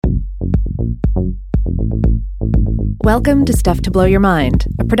Welcome to Stuff to Blow Your Mind,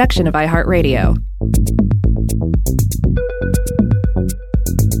 a production of iHeartRadio.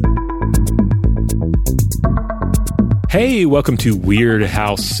 Hey, welcome to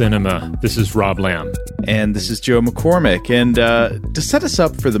Weirdhouse Cinema. This is Rob Lamb. And this is Joe McCormick. And to set us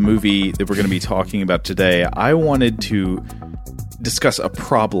up for the movie that we're going to be talking about today, I wanted to discuss a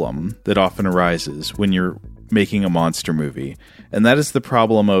problem that often arises when you're making a monster movie. And that is the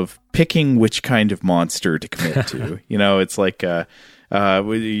problem of picking which kind of monster to commit to. You know, it's like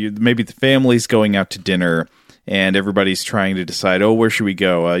maybe the family's going out to dinner and everybody's trying to decide, where should we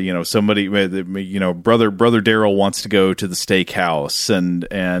go? Somebody, brother Daryl wants to go to the steakhouse,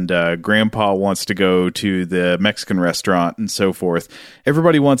 and Grandpa wants to go to the Mexican restaurant, and so forth.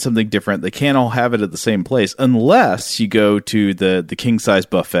 Everybody wants something different. They can't all have it at the same place unless you go to the king size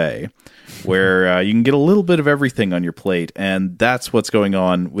buffet, where you can get a little bit of everything on your plate, and that's what's going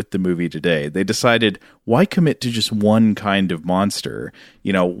on with the movie today. They decided, why commit to just one kind of monster?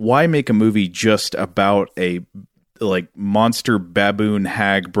 You know, why make a movie just about a monster baboon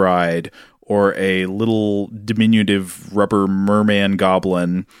hag bride, or a little diminutive rubber merman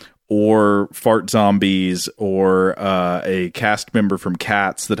goblin, or fart zombies, or a cast member from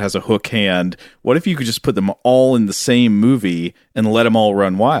Cats that has a hook hand? What if you could just put them all in the same movie and let them all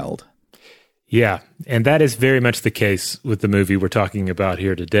run wild? Yeah, and that is very much the case with the movie we're talking about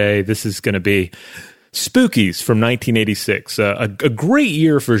here today. This is going to be Spookies from 1986, a great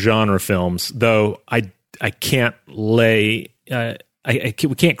year for genre films, though I can't we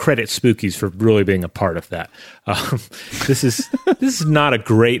can't credit Spookies for really being a part of that. This is not a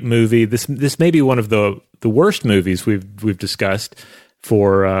great movie. This may be one of the worst movies we've discussed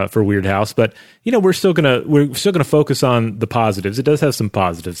for Weirdhouse, but we're still gonna focus on the positives. It does have some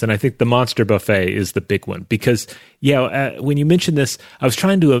positives, and I think the Monster Buffet is the big one because when you mentioned this, I was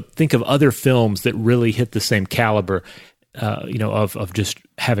trying to think of other films that really hit the same caliber, of just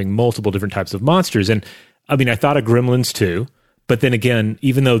having multiple different types of monsters. And I mean, I thought of Gremlins too, but then again,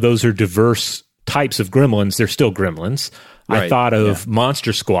 even though those are diverse types of gremlins, they're still gremlins. Right. I thought of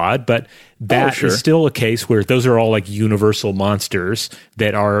Monster Squad, but that is still a case where those are all like universal monsters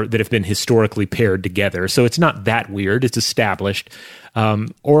that have been historically paired together. So it's not that weird. It's established.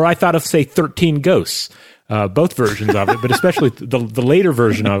 Or I thought of, say, 13 Ghosts. Both versions of it, but especially the later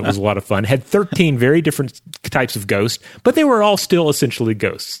version of it was a lot of fun. Had 13 very different types of ghosts, but they were all still essentially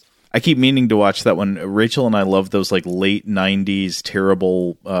ghosts. I keep meaning to watch that one. Rachel and I love those like late 90s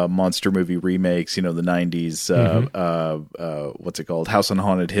terrible monster movie remakes, the 90s, what's it called? House on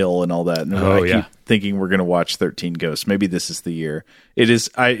Haunted Hill and all that. And I keep thinking we're going to watch 13 Ghosts. Maybe this is the year. It is.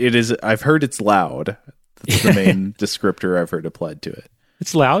 I've heard it's loud. That's the main descriptor I've heard applied to it.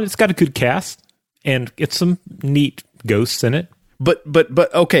 It's loud. It's got a good cast and it's some neat ghosts in it. But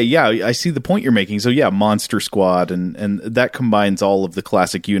okay, yeah, I see the point you're making. So yeah, Monster Squad, and that combines all of the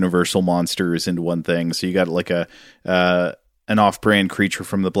classic Universal monsters into one thing. So you got like an off-brand creature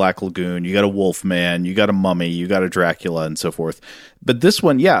from the Black Lagoon, you got a Wolfman, you got a mummy, you got a Dracula, and so forth. But this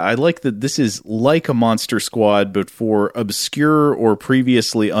one, yeah, I like that this is like a Monster Squad, but for obscure or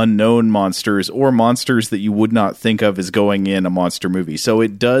previously unknown monsters, or monsters that you would not think of as going in a monster movie. So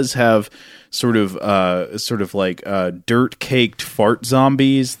it does have sort of like dirt-caked fart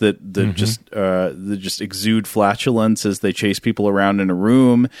zombies that just exude flatulence as they chase people around in a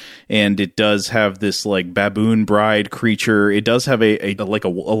room, and it does have this like baboon bride creature. It does have a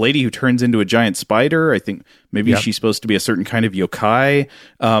lady who turns into a giant spider. I think maybe she's supposed to be a certain kind of yokai,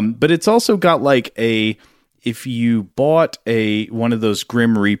 but it's also got like if you bought one of those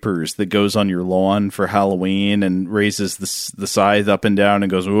Grim Reapers that goes on your lawn for Halloween and raises the scythe up and down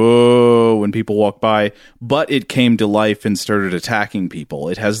and goes, whoa, when people walk by, but it came to life and started attacking people.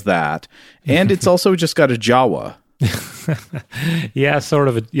 It has that. And it's also just got a Jawa. Yeah,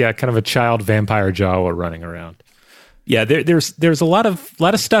 kind of a child vampire Jawa running around. Yeah, there's a lot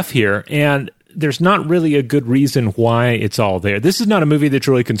of stuff here, and there's not really a good reason why it's all there. This is not a movie that's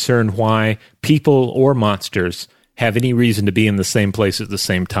really concerned why people or monsters have any reason to be in the same place at the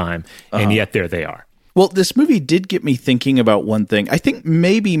same time, and yet there they are. Well, this movie did get me thinking about one thing. I think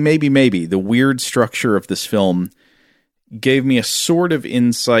maybe the weird structure of this film gave me a sort of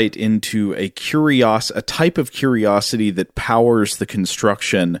insight into a type of curiosity that powers the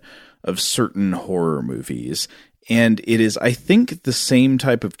construction of certain horror movies. And it is, I think, the same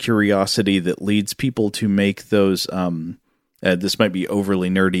type of curiosity that leads people to make those This might be overly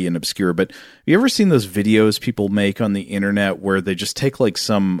nerdy and obscure, but have you ever seen those videos people make on the internet where they just take like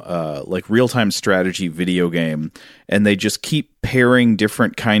some like real-time strategy video game and they just keep pairing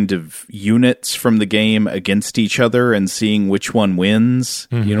different kind of units from the game against each other and seeing which one wins?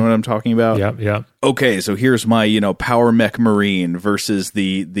 Mm-hmm. You know what I'm talking about? Yeah. Okay, so here's my, Power Mech Marine versus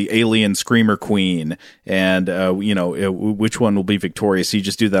the Alien Screamer Queen, and, which one will be victorious. So you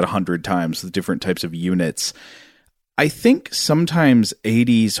just do that 100 times with different types of units. I think sometimes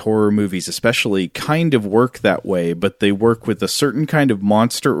 80s horror movies especially kind of work that way, but they work with a certain kind of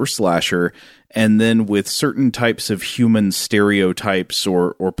monster or slasher and then with certain types of human stereotypes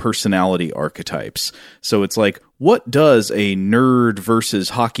or personality archetypes. So it's like, what does a nerd versus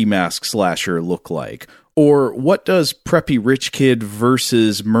hockey mask slasher look like? Or what does preppy rich kid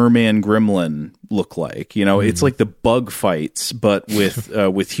versus merman gremlin look like? It's like the bug fights, but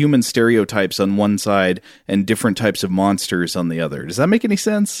with human stereotypes on one side and different types of monsters on the other. Does that make any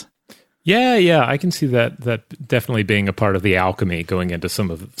sense? Yeah, I can see that definitely being a part of the alchemy going into some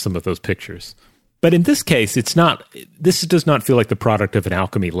of those pictures. But in this case, it's not. This does not feel like the product of an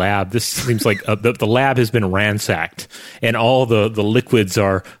alchemy lab. This seems like the lab has been ransacked, and all the liquids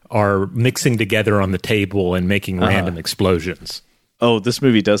are mixing together on the table and making random explosions. Oh, this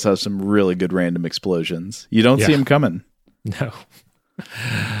movie does have some really good random explosions. You don't see them coming. No.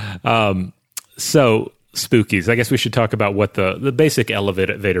 So Spookies. I guess we should talk about what the basic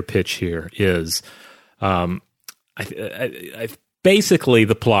elevator pitch here is. Basically,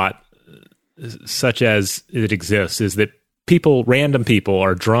 the plot, such as it exists, is that random people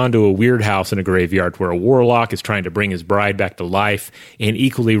are drawn to a weird house in a graveyard where a warlock is trying to bring his bride back to life, and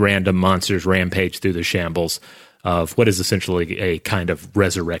equally random monsters rampage through the shambles of what is essentially a kind of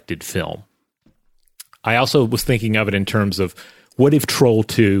resurrected film. I also was thinking of it in terms of, what if Troll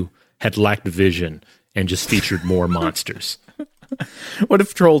 2 had lacked vision and just featured more monsters? What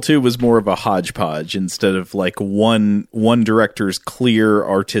if Troll 2 was more of a hodgepodge instead of like one director's clear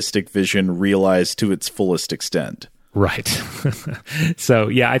artistic vision realized to its fullest extent? Right. So,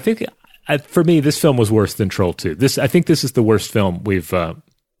 yeah, I think for me, this film was worse than Troll 2. I think this is the worst film we've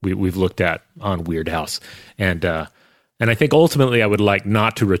looked at on Weirdhouse. And I think ultimately I would like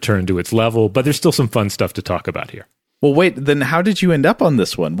not to return to its level, but there's still some fun stuff to talk about here. Well, wait, then how did you end up on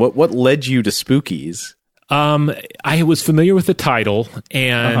this one? What led you to Spookies? I was familiar with the title,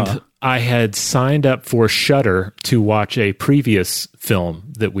 and I had signed up for Shudder to watch a previous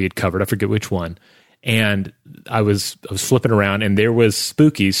film that we had covered. I forget which one. And I was flipping around, and there was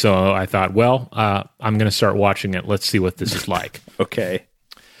Spooky, so I thought, well, I'm going to start watching it. Let's see what this is like. Okay.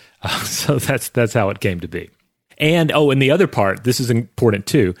 So that's how it came to be. And the other part, this is important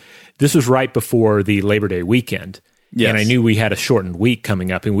too. This was right before the Labor Day weekend. Yes. And I knew we had a shortened week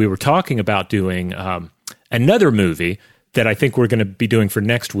coming up, and we were talking about doing another movie that I think we're going to be doing for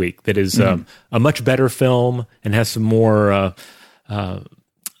next week that is a much better film and has some more, I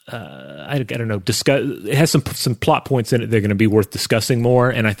don't know, it has some plot points in it that are going to be worth discussing more.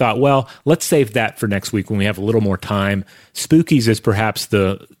 And I thought, well, let's save that for next week when we have a little more time. Spookies is perhaps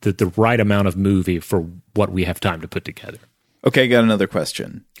the right amount of movie for what we have time to put together. Okay, got another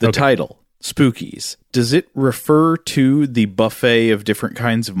question. The title, Spookies, does it refer to the buffet of different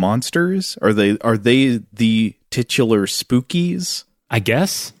kinds of monsters? Are they the titular Spookies? I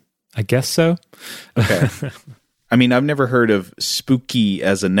guess so. Okay. I mean, I've never heard of spooky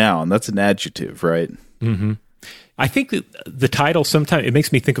as a noun. That's an adjective, right? Mm-hmm. I think that the title sometimes it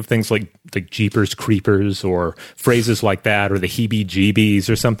makes me think of things like Jeepers Creepers or phrases like that, or the heebie-jeebies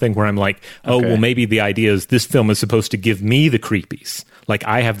or something, where I'm like, well, maybe the idea is this film is supposed to give me the creepies. Like,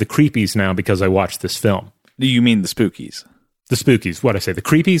 I have the creepies now because I watched this film. Do you mean the Spookies? The Spookies. What I say? The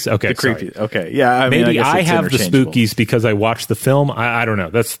creepies? Okay, the creepies. Okay, yeah. Maybe I have the Spookies because I watched the film. I don't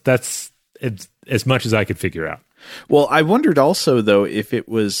know. That's as much as I could figure out. Well, I wondered also, though, if it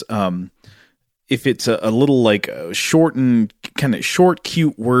was, if it's a little like shortened, kind of short,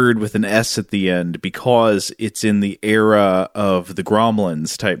 cute word with an S at the end because it's in the era of the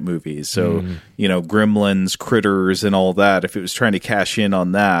Gremlins type movies. So, Gremlins, Critters, and all that. If it was trying to cash in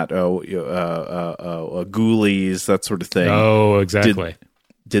on that, Ghoulies, that sort of thing. Oh, exactly.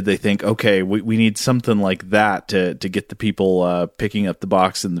 Did they think, okay, we need something like that to get the people picking up the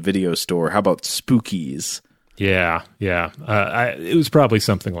box in the video store? How about Spookies? Yeah. It was probably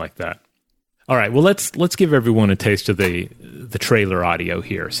something like that. All right, well, let's give everyone a taste of the trailer audio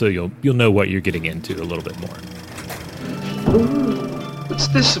here, so you'll know what you're getting into a little bit more. What's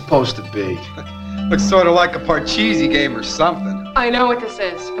this supposed to be? Looks sort of like a Parcheesi game or something. I know what this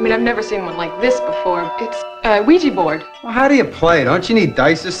is. I mean, I've never seen one like this before. It's a Ouija board. Well, how do you play? Don't you need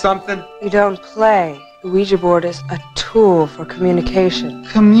dice or something? You don't play. The Ouija board is a tool for communication.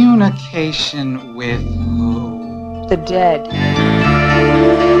 Communication with who? The dead.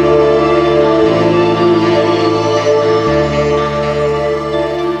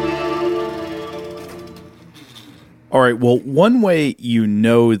 All right, well, one way you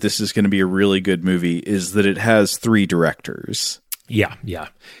know this is going to be a really good movie is that it has 3 directors. Yeah.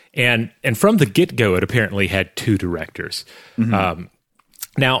 And from the get-go, it apparently had 2 directors. Mm-hmm.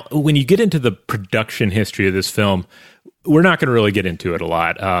 Now, when you get into the production history of this film, we're not going to really get into it a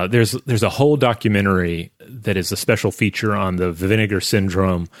lot. There's a whole documentary that is a special feature on the Vinegar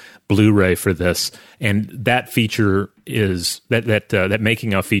Syndrome Blu-ray for this, and that feature is that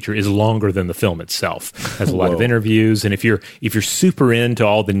making of feature is longer than the film itself. It has a lot of interviews, and if you're super into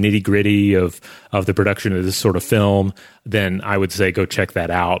all the nitty-gritty of the production of this sort of film, then I would say go check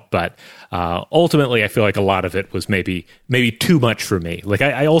that out. But ultimately, I feel like a lot of it was maybe too much for me. Like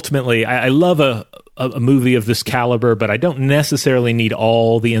I ultimately love a movie of this caliber, but I don't necessarily need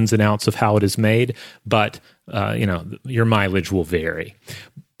all the ins and outs of how it is made. But your mileage will vary.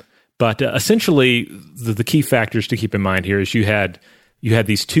 But essentially, the key factors to keep in mind here is you had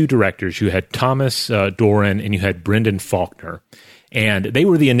these 2 directors. You had Thomas Doran and you had Brendan Faulkner. And they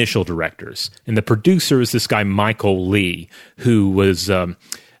were the initial directors. And the producer is this guy, Michael Lee, who was...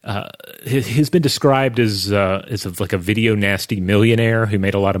 has been described as like a video nasty millionaire who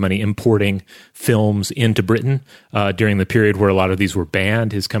made a lot of money importing films into Britain during the period where a lot of these were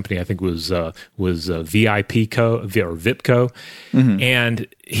banned. His company, I think, was VIPco or Vipco, mm-hmm. and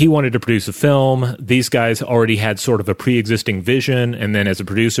he wanted to produce a film. These guys already had sort of a pre-existing vision, and then as a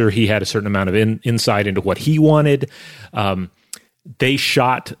producer, he had a certain amount of insight into what he wanted. They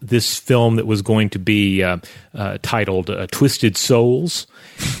shot this film that was going to be titled Twisted Souls.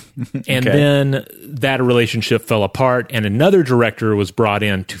 And then that relationship fell apart, and another director was brought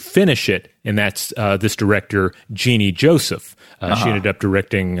in to finish it, and that's this director, Jeannie Joseph. She ended up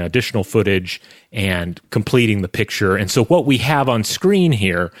directing additional footage and completing the picture. And so what we have on screen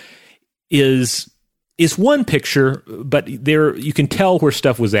here is one picture, but there you can tell where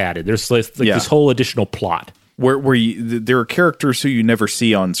stuff was added. There's this whole additional plot. Where there are characters who you never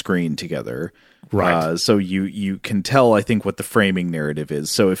see on screen together. Right. So you can tell, I think, what the framing narrative is.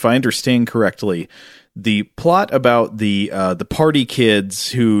 So if I understand correctly, the plot about the party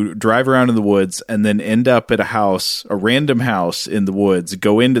kids who drive around in the woods and then end up at a random house in the woods,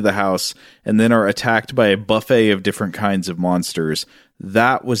 go into the house, and then are attacked by a buffet of different kinds of monsters,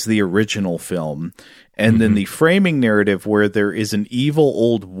 that was the original film. And then the framing narrative where there is an evil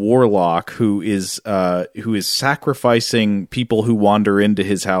old warlock who is sacrificing people who wander into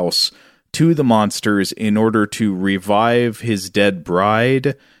his house to the monsters in order to revive his dead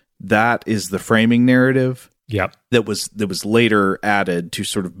bride. That is the framing narrative. Yep. That was later added to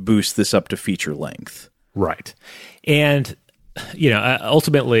sort of boost this up to feature length. Right. And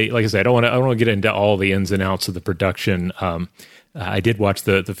ultimately, like I said, I don't want to get into all the ins and outs of the production. I did watch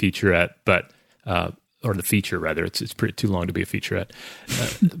the featurette, but or the feature rather. It's pretty too long to be a featurette.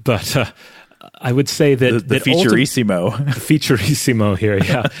 But I would say that the featurissimo, the featurissimo here.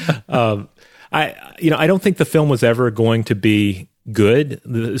 Yeah. I don't think the film was ever going to be good.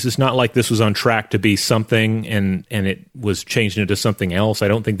 This is not like this was on track to be something and it was changed into something else. I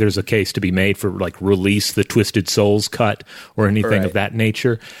don't think there's a case to be made for like release the Twisted Souls cut or anything of that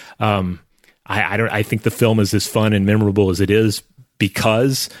nature. I think the film is as fun and memorable as it is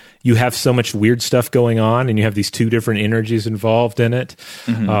because you have so much weird stuff going on and you have these 2 different energies involved in it.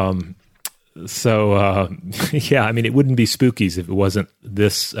 Mm-hmm. It wouldn't be Spookies if it wasn't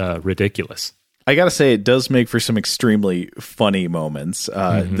this ridiculous. I gotta say, it does make for some extremely funny moments.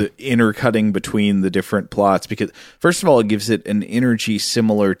 The intercutting between the different plots, because first of all, it gives it an energy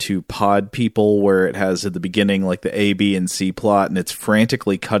similar to Pod People, where it has at the beginning like the A, B, and C plot, and it's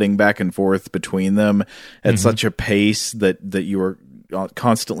frantically cutting back and forth between them at such a pace that you are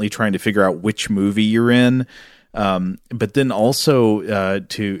constantly trying to figure out which movie you're in. But then also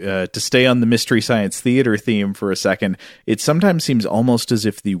to stay on the Mystery Science Theater theme for a second, it sometimes seems almost as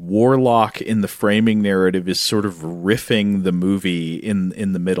if the warlock in the framing narrative is sort of riffing the movie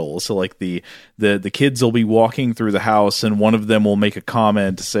in the middle. So like the kids will be walking through the house and one of them will make a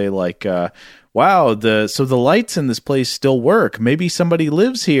comment to say like, wow, so the lights in this place still work. Maybe somebody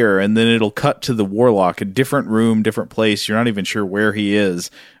lives here. And then it'll cut to the warlock, a different room, different place. You're not even sure where he is,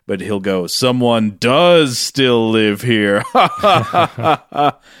 but he'll go, someone does still live here. Yeah,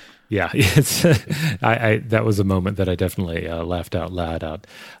 that was a moment that I definitely laughed out loud at.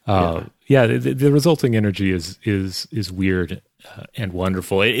 The resulting energy is weird and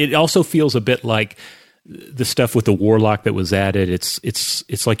wonderful. It also feels a bit like the stuff with the warlock that was added.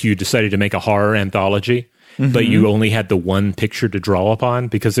 It's like you decided to make a horror anthology, but you only had the one picture to draw upon,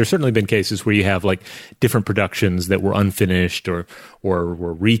 because there's certainly been cases where you have like different productions that were unfinished or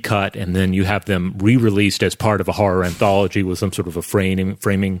were recut, and then you have them re-released as part of a horror anthology with some sort of a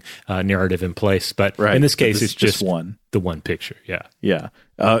framing narrative in place. But in this case, it's just the one picture. Yeah.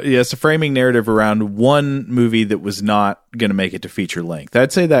 It's a framing narrative around one movie that was not going to make it to feature length.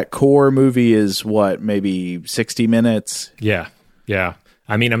 I'd say that core movie is maybe 60 minutes? Yeah.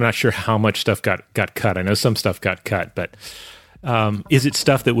 I mean, I'm not sure how much stuff got cut. I know some stuff got cut, but is it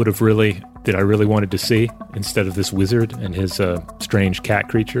stuff that I really wanted to see instead of this wizard and his strange cat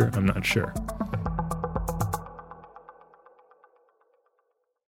creature? I'm not sure.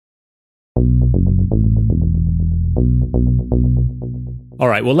 All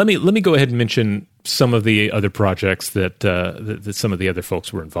right. Well, let me go ahead and mention some of the other projects that some of the other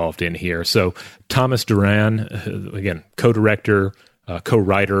folks were involved in here. So Thomas Duran, again, co-director,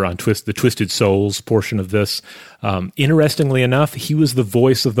 co-writer on the Twisted Souls portion of this. Interestingly enough, he was the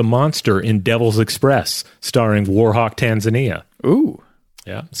voice of the monster in Devil's Express, starring Warhawk Tanzania. Ooh.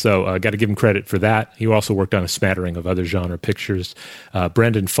 Yeah, so got to give him credit for that. He also worked on a smattering of other genre pictures.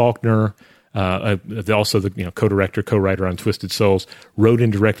 Brendan Faulkner, also the co-director, co-writer on Twisted Souls, wrote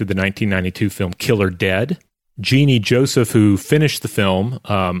and directed the 1992 film Killer Dead. Jeannie Joseph, who finished the film,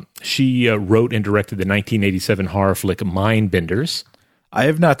 she wrote and directed the 1987 horror flick Mindbenders. I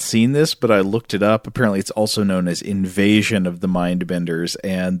have not seen this, but I looked it up. Apparently, it's also known as Invasion of the Mindbenders,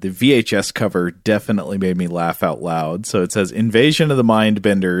 and the VHS cover definitely made me laugh out loud. So it says Invasion of the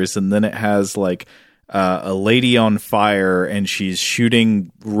Mindbenders, and then it has like a lady on fire, and she's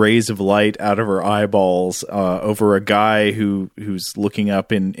shooting rays of light out of her eyeballs over a guy who's looking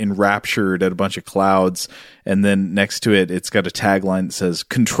up enraptured at a bunch of clouds. And then next to it, it's got a tagline that says,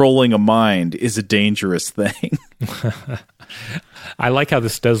 "Controlling a mind is a dangerous thing." I like how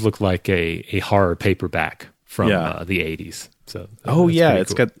this does look like a horror paperback from the 80s. So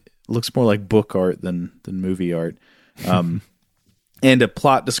it's cool. Looks more like book art than movie art. And a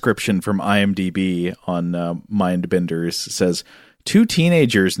plot description from IMDb on Mindbenders says, 2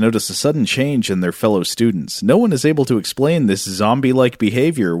 teenagers notice a sudden change in their fellow students. No one is able to explain this zombie-like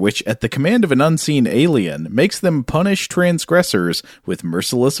behavior, which, at the command of an unseen alien, makes them punish transgressors with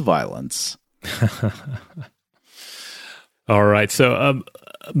merciless violence. All right. So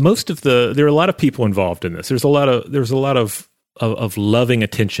there are a lot of people involved in this. There's a lot of loving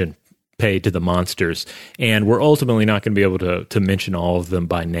attention paid to the monsters, and we're ultimately not going to be able to mention all of them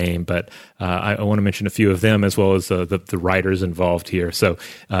by name, but I want to mention a few of them as well as the writers involved here. So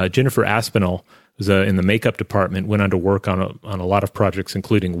Jennifer Aspinall was in the makeup department, went on to work on a lot of projects,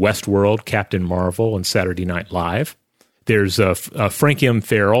 including Westworld, Captain Marvel, and Saturday Night Live. There's Frank M.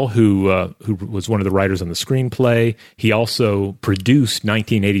 Farrell, who was one of the writers on the screenplay. He also produced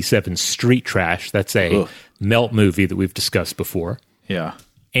 1987's Street Trash. That's a melt movie that we've discussed before. Yeah.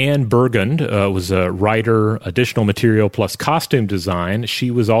 Anne Bergund was a writer, additional material, plus costume design.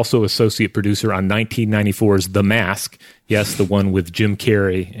 She was also associate producer on 1994's The Mask. Yes, the one with Jim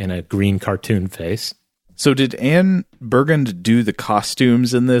Carrey and a green cartoon face. So did Anne Bergund do the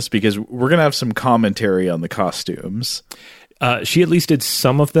costumes in this? Because we're going to have some commentary on the costumes. She at least did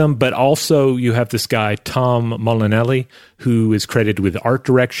some of them, but also you have this guy, Tom Molinelli, who is credited with art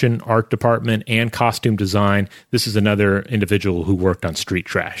direction, art department, and costume design. This is another individual who worked on Street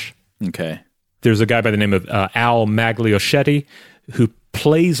Trash. Okay. There's a guy by the name of Al Magliochetti, who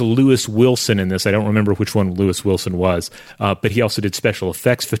plays Lewis Wilson in this. I don't remember which one Lewis Wilson was, but he also did special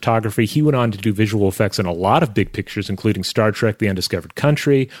effects photography. He went on to do visual effects in a lot of big pictures, including Star Trek: The Undiscovered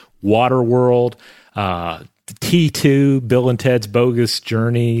Country, Waterworld, T2, Bill and Ted's Bogus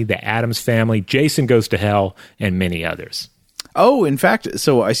Journey, The Addams Family, Jason Goes to Hell, and many others. Oh, in fact,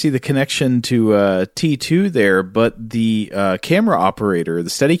 so I see the connection to T2 there, but the camera operator, the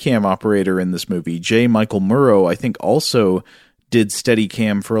Steadicam operator in this movie, J. Michael Murrow, I think also did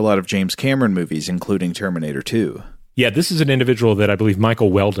Steadicam for a lot of James Cameron movies, including Terminator 2. Yeah, this is an individual that I believe Michael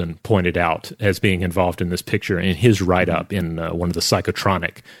Weldon pointed out as being involved in this picture in his write-up in one of the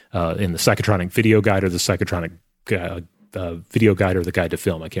Psychotronic, in the Psychotronic video guide or the Psychotronic video guide or the guide to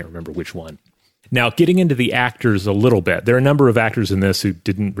film. I can't remember which one. Now, getting into the actors a little bit, there are a number of actors in this who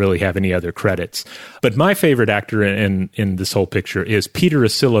didn't really have any other credits. But my favorite actor in this whole picture is Peter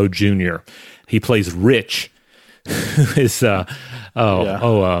Asillo Jr. He plays Rich, who is, I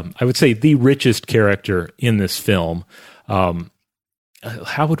would say the richest character in this film.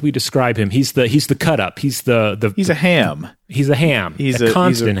 how would we describe him? He's the cut up. He's the he's a ham. He's a ham. He's a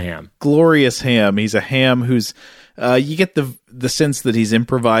constant ham. Glorious ham. He's a ham who's you get the sense that he's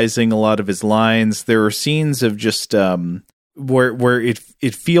improvising a lot of his lines. There are scenes of just where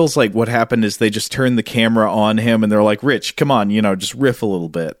it feels like what happened is they just turned the camera on him and they're like, Rich, come on, just riff a little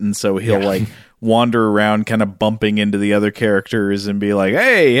bit. And so he'll like wander around kind of bumping into the other characters and be like,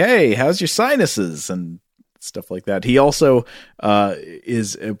 hey, how's your sinuses? And stuff like that. He also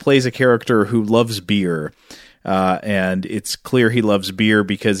plays a character who loves beer. And it's clear he loves beer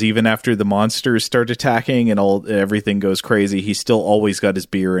because even after the monsters start attacking and everything goes crazy, he's still always got his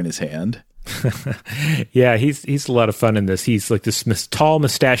beer in his hand. Yeah, he's a lot of fun in this. He's like this tall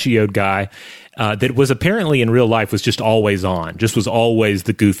mustachioed guy that was apparently in real life was just always on, just was always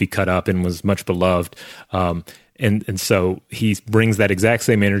the goofy cut up and was much beloved. And so he brings that exact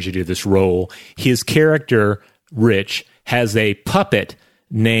same energy to this role. His character, Rich, has a puppet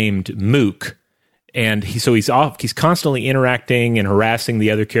named Mook. And he's constantly interacting and harassing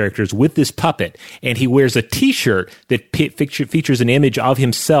the other characters with this puppet. And he wears a T-shirt that features an image of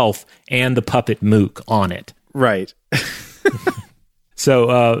himself and the puppet Mook on it. Right.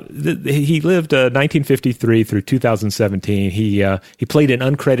 So he lived 1953 through 2017. He played an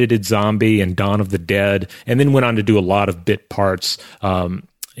uncredited zombie in Dawn of the Dead, and then went on to do a lot of bit parts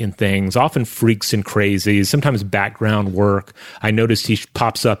in things, often freaks and crazies, sometimes background work. I noticed he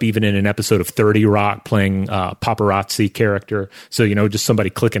pops up even in an episode of 30 Rock playing a paparazzi character. So, just somebody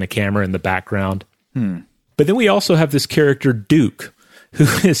clicking a camera in the background. But then we also have this character, Duke, who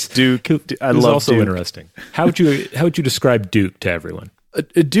is Duke. I who's love also Duke. Interesting. How would you describe Duke to everyone?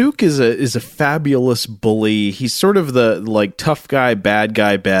 Duke is a fabulous bully. He's sort of the like tough guy,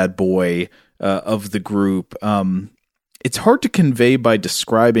 bad boy of the group. It's hard to convey by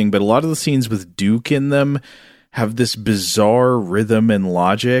describing, but a lot of the scenes with Duke in them have this bizarre rhythm and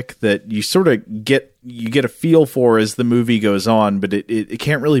logic that you sort of get a feel for as the movie goes on, but it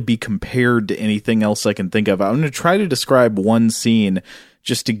can't really be compared to anything else I can think of. I'm going to try to describe one scene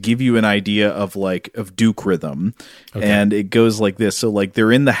just to give you an idea of Duke rhythm. Okay. And it goes like this. So like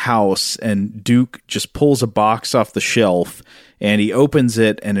they're in the house and Duke just pulls a box off the shelf and he opens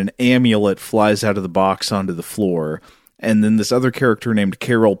it and an amulet flies out of the box onto the floor. And then this other character named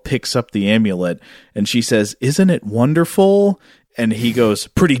Carol picks up the amulet and she says, "Isn't it wonderful?" And he goes,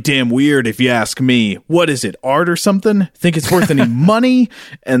 "Pretty damn weird if you ask me. What is it, art or something? Think it's worth any money?"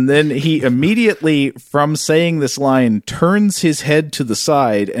 And then he immediately, from saying this line, turns his head to the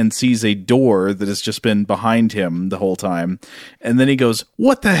side and sees a door that has just been behind him the whole time. And then he goes,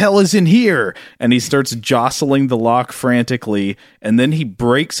 "What the hell is in here?" And he starts jostling the lock frantically. And then he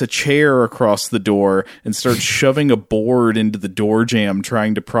breaks a chair across the door and starts shoving a board into the door jamb,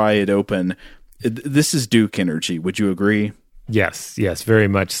 trying to pry it open. This is Duke energy. Would you agree? Yes, very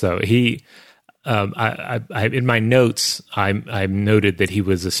much so. He, I in my notes, I noted that he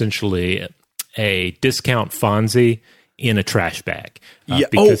was essentially a discount Fonzie in a trash bag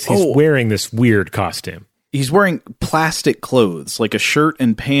because he's wearing this weird costume. He's wearing plastic clothes, like a shirt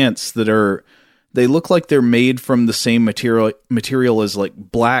and pants they look like they're made from the same material as like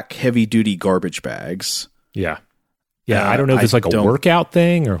black heavy duty garbage bags. Yeah. I don't know if it's like a workout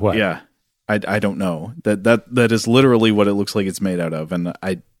thing or what. Yeah. I don't know. That is literally what it looks like it's made out of, and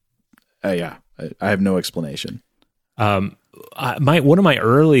I have no explanation. One of my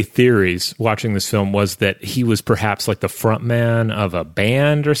early theories watching this film was that he was perhaps like the front man of a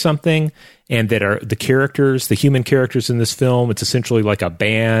band or something, and that the human characters in this film, it's essentially like a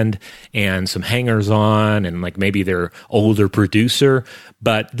band and some hangers-on and like maybe their older producer.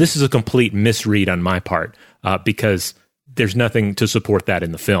 But this is a complete misread on my part because there's nothing to support that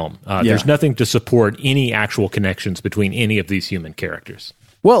in the film. There's nothing to support any actual connections between any of these human characters.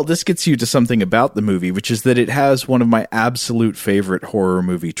 Well, this gets you to something about the movie, which is that it has one of my absolute favorite horror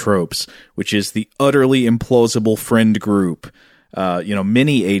movie tropes, which is the utterly implausible friend group.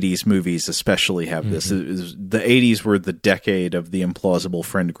 Many 80s movies especially have this. The 80s were the decade of the implausible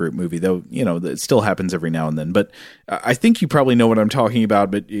friend group movie, though, it still happens every now and then. But I think you probably know what I'm talking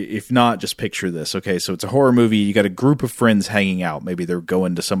about, but if not, just picture this. Okay, so it's a horror movie. You got a group of friends hanging out. Maybe they're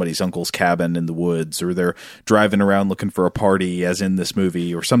going to somebody's uncle's cabin in the woods, or they're driving around looking for a party, as in this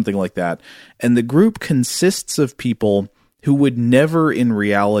movie, or something like that. And the group consists of people who would never in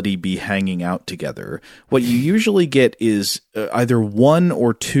reality be hanging out together. What you usually get is either one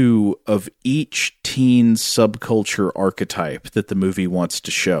or two of each teen subculture archetype that the movie wants to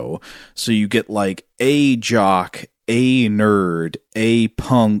show. So you get like a jock, a nerd, a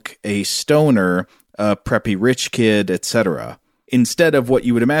punk, a stoner, a preppy rich kid, etc. Instead of what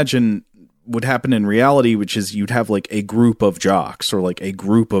you would imagine would happen in reality, which is you'd have like a group of jocks or like a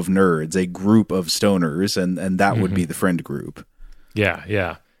group of nerds, a group of stoners, and that would be the friend group. Yeah,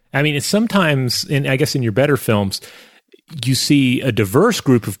 yeah. I mean, it's sometimes, I guess in your better films, you see a diverse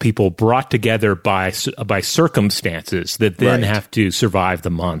group of people brought together by circumstances that then have to survive the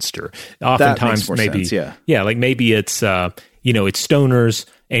monster. Oftentimes, maybe, sense, like maybe it's it's stoners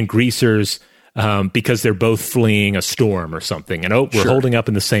and greasers. Because they're both fleeing a storm or something, and we're holding up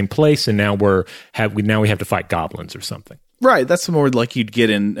in the same place, and now we have to fight goblins or something. Right, that's more like you'd get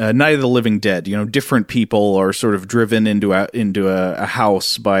in Night of the Living Dead. Different people are sort of driven into a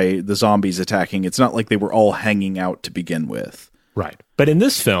house by the zombies attacking. It's not like they were all hanging out to begin with. Right, but in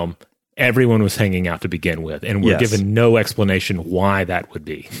this film, everyone was hanging out to begin with, and we're given no explanation why that would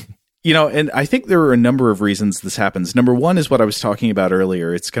be. And I think there are a number of reasons this happens. Number one is what I was talking about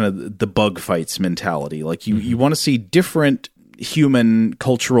earlier. It's kind of the bug fights mentality. Like you want to see different human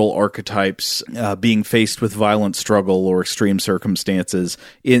cultural archetypes being faced with violent struggle or extreme circumstances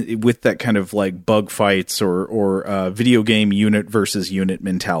with that kind of like bug fights or video game unit versus unit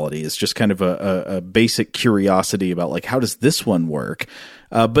mentality. It's just kind of a basic curiosity about like, how does this one work?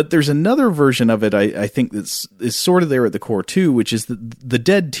 But there's another version of it I think that is sort of there at the core too, which is that the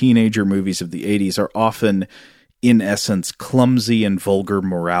dead teenager movies of the 80s are often, in essence, clumsy and vulgar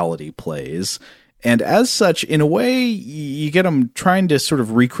morality plays. And as such, in a way, you get them trying to sort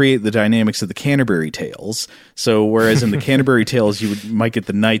of recreate the dynamics of the Canterbury Tales. So whereas in the Canterbury Tales, you might get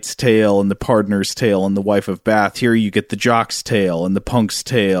the Knight's Tale and the Pardoner's Tale and the Wife of Bath. Here you get the Jock's Tale and the Punk's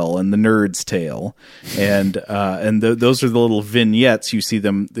Tale and the Nerd's Tale. And those are the little vignettes you see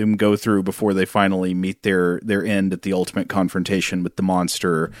them go through before they finally meet their end at the ultimate confrontation with the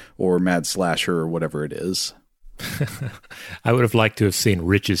monster or Mad Slasher or whatever it is. I would have liked to have seen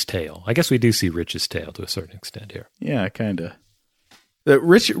Rich's Tale. I guess we do see Rich's Tale to a certain extent here. Yeah, kind of.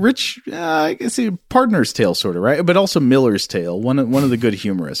 Rich, I guess Pardoner's Tale, sort of, right? But also Miller's Tale, one of the good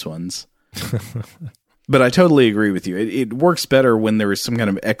humorous ones. But I totally agree with you. It works better when there is some kind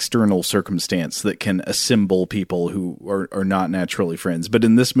of external circumstance that can assemble people who are not naturally friends. But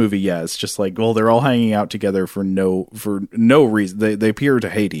in this movie, it's just like, well, they're all hanging out together for no reason. They appear to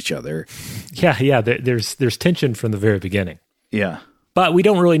hate each other. Yeah. There's tension from the very beginning. Yeah, but we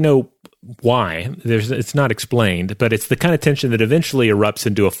don't really know why. It's not explained, but it's the kind of tension that eventually erupts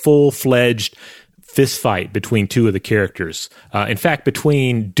into a full-fledged fist fight between two of the characters. In fact,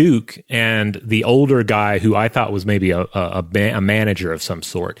 between Duke and the older guy who I thought was maybe a manager of some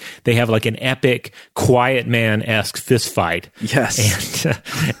sort. They have like an epic Quiet Man-esque fist fight. Yes.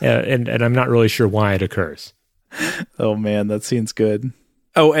 And I'm not really sure why it occurs. Oh man, that scene's good.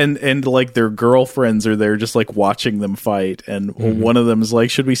 Oh, and like their girlfriends are there just like watching them fight. And one of them is like,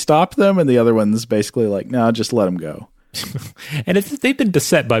 should we stop them? And the other one's basically like, no, just let them go. And they've been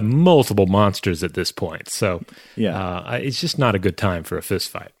beset by multiple monsters at this point, so it's just not a good time for a fist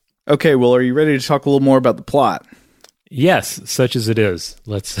fight. Okay, well, are you ready to talk a little more about the plot? Yes, such as it is.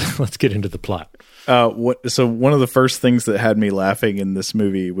 Let's get into the plot. So one of the first things that had me laughing in this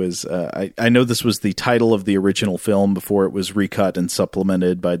movie was I know this was the title of the original film before it was recut and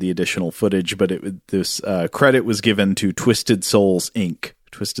supplemented by the additional footage, but this credit was given to Twisted Souls Inc.,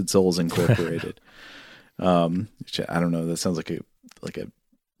 Twisted Souls Incorporated. Which I don't know. That sounds like a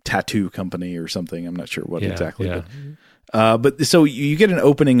tattoo company or something. I'm not sure what exactly. Yeah. But so you get an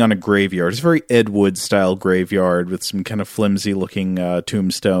opening on a graveyard. It's a very Ed Wood style graveyard with some kind of flimsy looking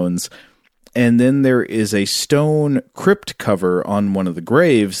tombstones. And then there is a stone crypt cover on one of the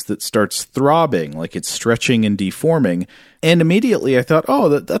graves that starts throbbing, like it's stretching and deforming. And immediately I thought,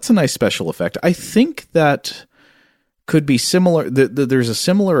 oh, that's a nice special effect. I think that could be similar. There's a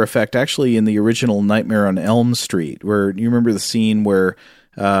similar effect actually in the original Nightmare on Elm Street, where you remember the scene where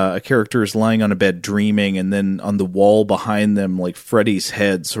a character is lying on a bed dreaming, and then on the wall behind them, like Freddy's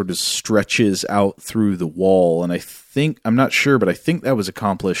head sort of stretches out through the wall. And I'm not sure, but I think that was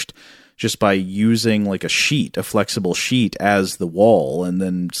accomplished just by using like a flexible sheet as the wall. And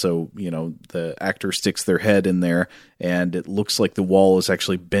then so, the actor sticks their head in there and it looks like the wall is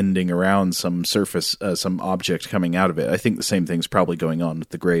actually bending around some surface, some object coming out of it. I think the same thing's probably going on with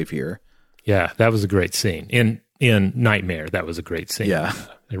the grave here. Yeah, that was a great scene. In Nightmare, that was a great scene. Yeah.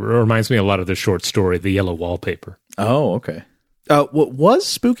 It reminds me a lot of the short story, The Yellow Wallpaper. Oh, okay. What was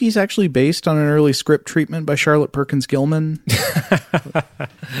Spookies actually based on an early script treatment by Charlotte Perkins Gilman?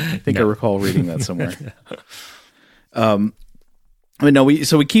 I think I recall reading that somewhere. I mean, no,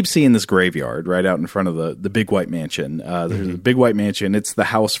 we keep seeing this graveyard right out in front of the big white mansion. There's a big white mansion. It's the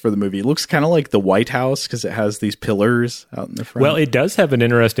house for the movie. It looks kind of like the White House because it has these pillars out in the front. Well, it does have an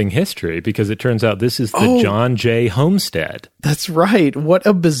interesting history because it turns out this is the John Jay homestead. That's right. What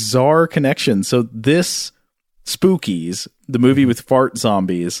a bizarre connection. So this Spookies, the movie with fart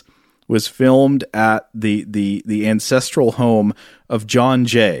zombies, was filmed at the ancestral home of John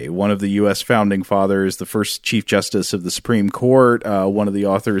Jay, one of the U.S. founding fathers, the first Chief Justice of the Supreme Court, one of the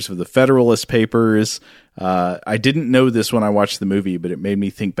authors of the Federalist Papers. I didn't know this when I watched the movie, but it made me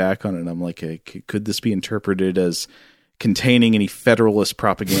think back on it. And I'm like, could this be interpreted as containing any Federalist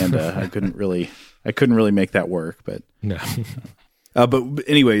propaganda? I couldn't really make that work, but no. But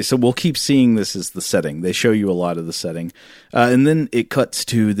anyway, so we'll keep seeing this as the setting. They show you a lot of the setting. And then it cuts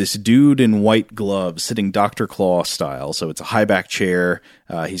to this dude in white gloves sitting Dr. Claw style. So it's a high back chair.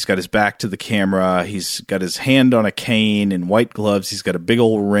 He's got his back to the camera. He's got his hand on a cane in white gloves. He's got a big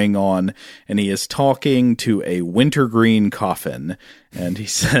old ring on. And he is talking to a wintergreen coffin. And he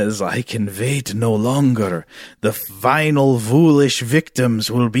says, "I can wait no longer. The final foolish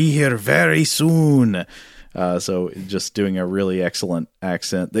victims will be here very soon." So just doing a really excellent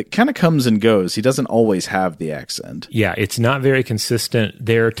accent that kind of comes and goes. He doesn't always have the accent. Yeah, it's not very consistent.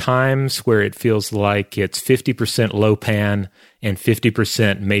 There are times where it feels like it's 50% Lopan and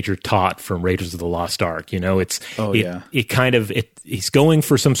 50% Major Tot from Raiders of the Lost Ark. You know, he's going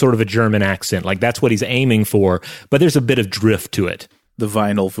for some sort of a German accent. Like that's what he's aiming for, but there's a bit of drift to it. The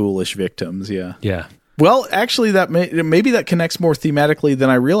vinyl foolish victims, yeah. Yeah. Well, actually, maybe that connects more thematically than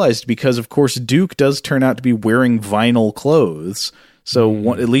I realized because, of course, Duke does turn out to be wearing vinyl clothes.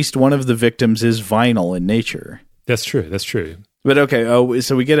 So at least one of the victims is vinyl in nature. That's true. That's true. But okay,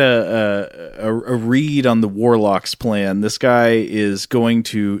 so we get a read on the Warlock's plan. This guy is going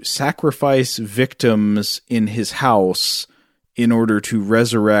to sacrifice victims in his house in order to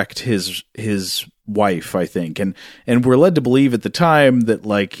resurrect his wife, I think. And we're led to believe at the time that,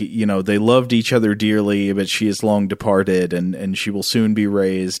 like, you know, they loved each other dearly, but she is long departed and she will soon be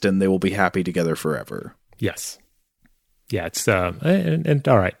raised and they will be happy together forever. Yes. Yeah, it's and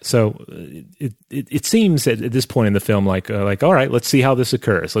all right. So it seems at this point in the film like all right, let's see how this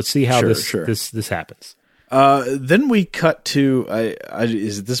occurs. Let's see how this happens. Then we cut to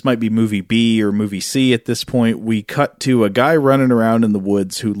this might be movie B or movie C at this point. We cut to a guy running around in the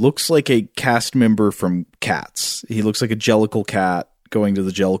woods who looks like a cast member from Cats. He looks like a Jellicle cat going to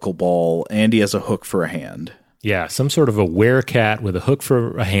the Jellicle ball, and he has a hook for a hand. Yeah, some sort of a werecat with a hook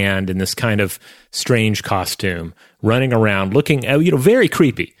for a hand in this kind of strange costume, running around, looking, very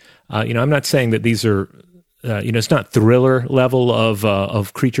creepy. I'm not saying that these are. It's not thriller level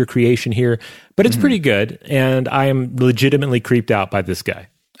of creature creation here, but it's pretty good, and I am legitimately creeped out by this guy.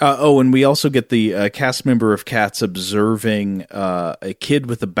 And we also get the cast member of Cats observing a kid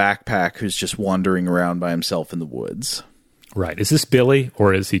with a backpack who's just wandering around by himself in the woods. Right. Is this Billy,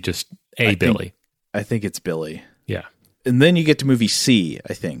 or is he just Billy? I think it's Billy. Yeah. And then you get to movie C,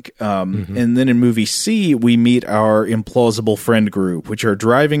 I think. And then in movie C, we meet our implausible friend group, which are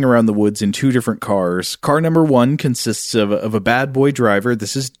driving around the woods in two different cars. Car number one consists of a bad boy driver.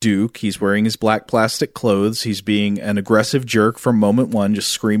 This is Duke. He's wearing his black plastic clothes. He's being an aggressive jerk from moment one, just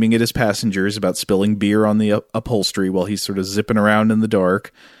screaming at his passengers about spilling beer on the upholstery while he's sort of zipping around in the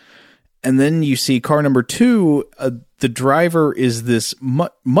dark. And then you see car number two, the driver is this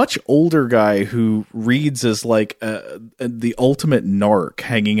much older guy who reads as like the ultimate narc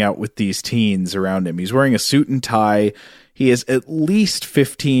hanging out with these teens around him. He's wearing a suit and tie. He is at least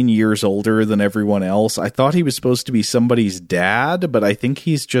 15 years older than everyone else. I thought he was supposed to be somebody's dad, but I think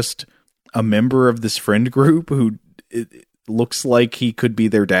he's just a member of this friend group who it looks like he could be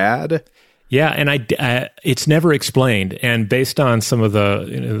their dad. Yeah, and it's never explained. And based on some of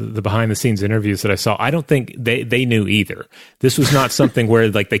the behind the scenes interviews that I saw, I don't think they knew either. This was not something where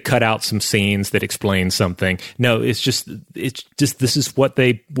like they cut out some scenes that explain something. No, it's just this is what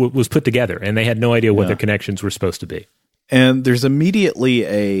they was put together, and they had no idea what their connections were supposed to be. And there's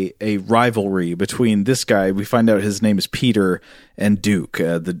immediately a rivalry between this guy. We find out his name is Peter and Duke.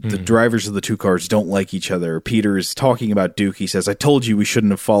 The drivers of the two cars don't like each other. Peter is talking about Duke. He says, "I told you we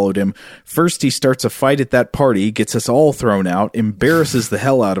shouldn't have followed him." First, he starts a fight at that party, gets us all thrown out, embarrasses the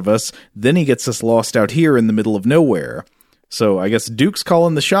hell out of us. Then he gets us lost out here in the middle of nowhere. So I guess Duke's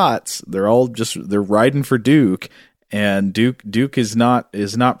calling the shots. They're riding for Duke, and Duke is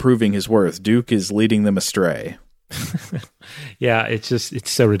not proving his worth. Duke is leading them astray. Yeah,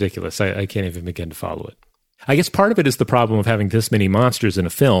 it's so ridiculous. I can't even begin to follow it. I guess part of it is the problem of having this many monsters in a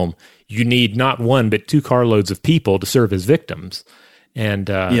film. You need not one, but two carloads of people to serve as victims. And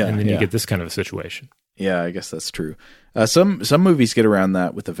then you get this kind of a situation. Yeah, I guess that's true. Some movies get around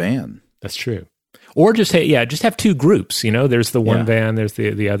that with a van. That's true. Or just have two groups. There's the one van, there's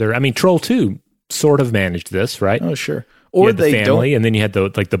the other. I mean, Troll 2 sort of managed this, right? Oh, sure. Or the family, and then you had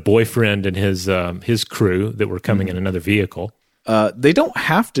the boyfriend and his crew that were coming in another vehicle. They don't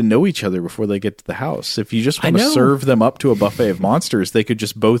have to know each other before they get to the house. If you just want to serve them up to a buffet of monsters, they could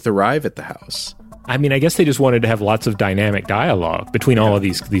just both arrive at the house. I mean, I guess they just wanted to have lots of dynamic dialogue between all of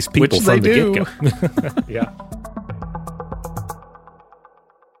these people Which from they the do. get-go. Yeah.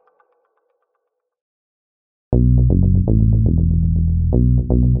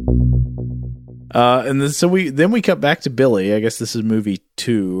 And then we cut back to Billy. I guess this is movie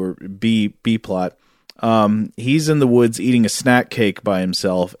 2 or B plot. He's in the woods eating a snack cake by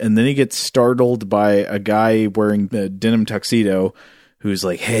himself, and then he gets startled by a guy wearing a denim tuxedo who's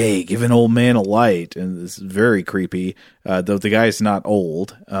like, "Hey, give an old man a light." And this is very creepy, though the guy's not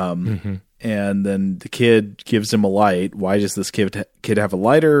old. And then the kid gives him a light. Why does this kid have a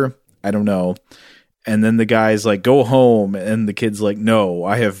lighter? I don't know. And then the guy's like, "Go home." And the kid's like, "No,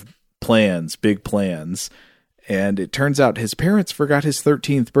 I have plans, big plans." And it turns out his parents forgot his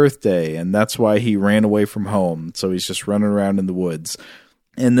 13th birthday, and that's why he ran away from home. So he's just running around in the woods.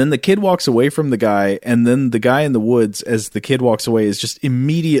 And then the kid walks away from the guy, and then the guy in the woods, as the kid walks away, is just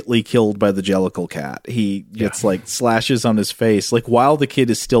immediately killed by the Jellicle cat. He gets slashes on his face, while the kid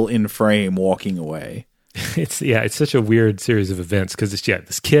is still in frame walking away. It's such a weird series of events because it's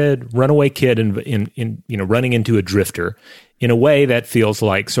this runaway kid in running into a drifter in a way that feels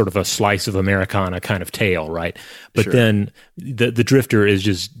like sort of a slice of Americana kind of tale, right? But then the drifter is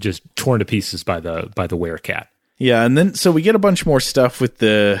just torn to pieces by the werecat. Yeah, and then so we get a bunch more stuff with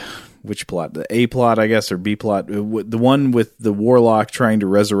which plot? The A plot, I guess, or B plot? The one with the warlock trying to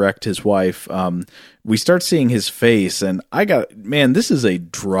resurrect his wife. We start seeing his face, and this is a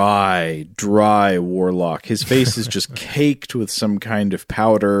dry warlock. His face is just caked with some kind of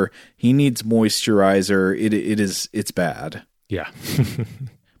powder. He needs moisturizer. It's bad. Yeah.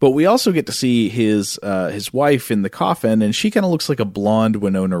 But we also get to see his wife in the coffin, and she kind of looks like a blonde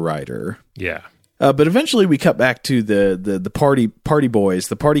Winona Ryder. Yeah. But eventually we cut back to the party boys,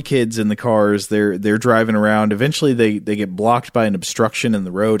 the party kids in the cars. They're driving around. Eventually they get blocked by an obstruction in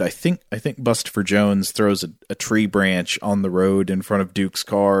the road. I think Bustopher Jones throws a tree branch on the road in front of Duke's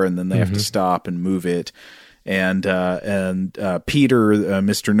car, and then they have to stop and move it. And Peter,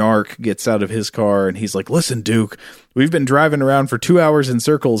 Mr. Narc, gets out of his car, and he's like, "Listen, Duke, we've been driving around for 2 hours in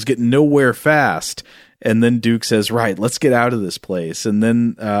circles, getting nowhere fast." And then Duke says, "Right, let's get out of this place." And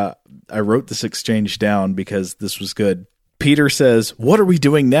then I wrote this exchange down because this was good. Peter says, "What are we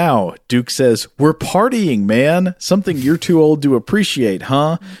doing now?" Duke says, "We're partying, man. Something you're too old to appreciate,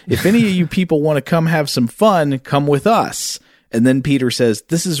 huh? If any of you people want to come have some fun, come with us." And then Peter says,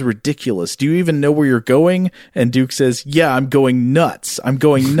 "This is ridiculous. Do you even know where you're going?" And Duke says, "Yeah, I'm going nuts. I'm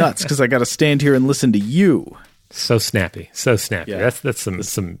going nuts because I got to stand here and listen to you." So snappy. Yeah. That's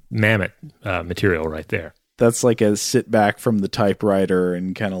some mammoth material right there. That's like a sit back from the typewriter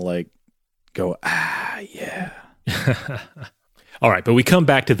and kind of go, yeah. All right, but we come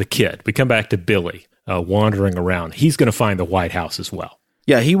back to the kid. We come back to Billy wandering around. He's going to find the White House as well.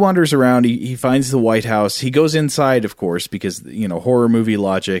 Yeah, he wanders around. He finds the White House. He goes inside, of course, because, horror movie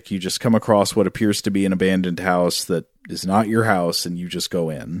logic. You just come across what appears to be an abandoned house that is not your house, and you just go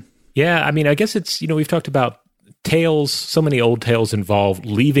in. Yeah, I mean, I guess it's, we've talked about tales. So many old tales involve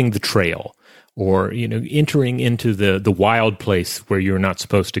leaving the trail or, entering into the wild place where you're not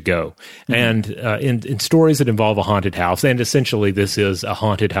supposed to go. Mm-hmm. And in stories that involve a haunted house, and essentially this is a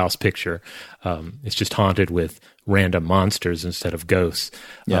haunted house picture. It's just haunted with random monsters instead of ghosts.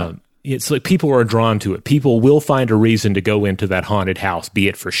 Yeah. It's like people are drawn to it. People will find a reason to go into that haunted house, be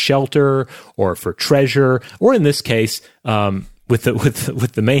it for shelter or for treasure, or in this case, with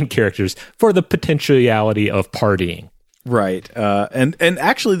the main characters, for the potentiality of partying. Right. And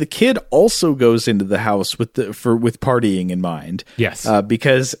actually the kid also goes into the house with partying in mind. Yes.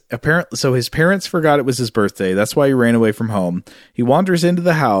 Because apparently, so his parents forgot it was his birthday. That's why he ran away from home. He wanders into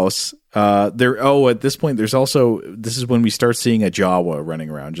the house. At this point, there's also, this is when we start seeing a Jawa running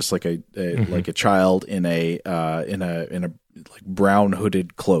around, just like like a child in a like brown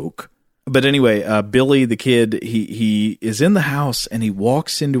hooded cloak. But anyway, Billy, the kid, he is in the house and he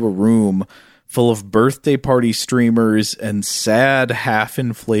walks into a room full of birthday party streamers and sad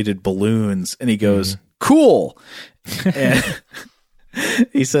half-inflated balloons. And he goes, "Cool." And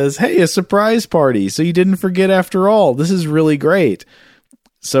he says, "Hey, a surprise party. So you didn't forget after all. This is really great."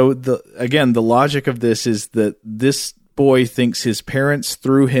 So the logic of this is that this boy thinks his parents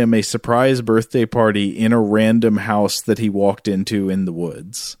threw him a surprise birthday party in a random house that he walked into in the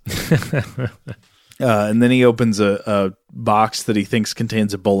woods. And then he opens a box that he thinks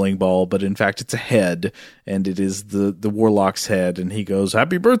contains a bowling ball, but in fact it's a head, and it is the warlock's head. And he goes,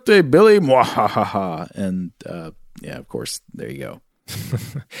 "Happy birthday, Billy!" Mwahaha. And yeah, of course, there you go.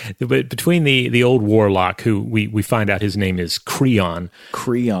 But between the old warlock, who we find out his name is Creon.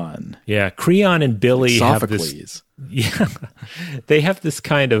 Yeah, Creon and Billy have this. Yeah, they have this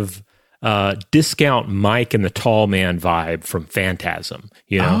kind of discount Mike and the Tall Man vibe from Phantasm,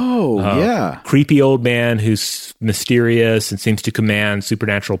 you know? Yeah. Creepy old man who's mysterious and seems to command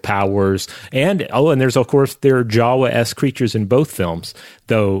supernatural powers. And there's, of course, there are Jawa-esque creatures in both films,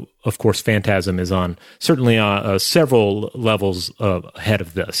 though, of course, Phantasm is on certainly several levels ahead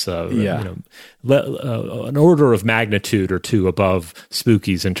of this. An order of magnitude or two above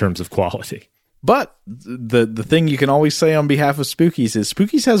Spookies in terms of quality. But the thing you can always say on behalf of Spookies is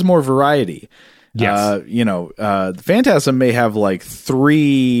Spookies has more variety. Yes. The Phantasm may have like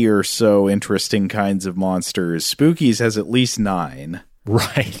 3 or so interesting kinds of monsters. Spookies has at least 9.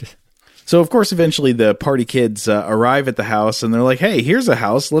 Right. So, of course, eventually the party kids arrive at the house, and they're like, "Hey, here's a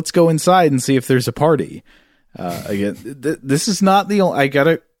house. Let's go inside and see if there's a party." Again, this is not the only... I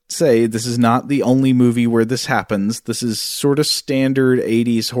gotta say, this is not the only movie where this happens. This is sort of standard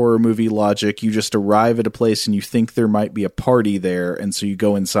 80s horror movie logic. You just arrive at a place and you think there might be a party there, and so you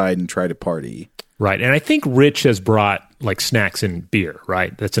go inside and try to party. Right, and I think Rich has brought like snacks and beer,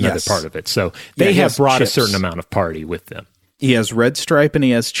 right? That's another part of it. So they have brought chips. A certain amount of party with them. He has Red Stripe and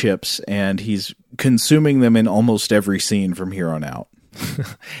he has chips, and he's consuming them in almost every scene from here on out.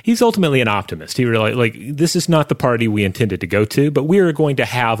 He's ultimately an optimist. He really like this is not the party we intended to go to, but we are going to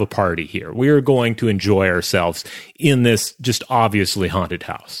have a party here. We are going to enjoy ourselves in this just obviously haunted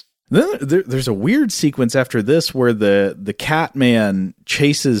house. Then there's a weird sequence after this where the cat man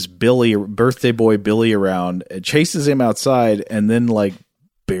chases birthday boy Billy around, chases him outside, and then like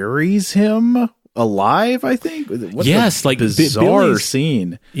buries him alive, I think. What like bizarre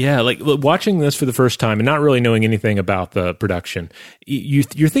scene. Yeah, like watching this for the first time and not really knowing anything about the production,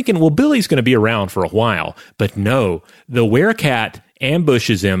 you're thinking, well, Billy's going to be around for a while, but no, the werecat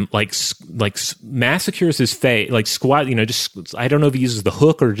ambushes him, like massacres his face, like just I don't know if he uses the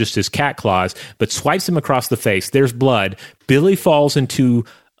hook or just his cat claws, but swipes him across the face. There's blood. Billy falls into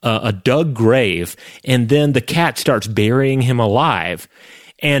a dug grave, and then the cat starts burying him alive.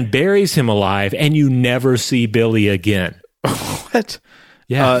 And buries him alive, and you never see Billy again. What?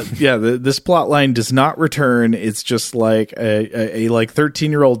 Yeah, this plot line does not return. It's just like a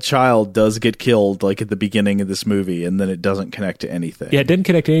 13-year-old child does get killed, like at the beginning of this movie, and then it doesn't connect to anything. Yeah, it didn't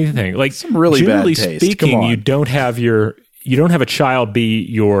connect to anything. Like some really generally bad taste. Speaking, you don't have a child be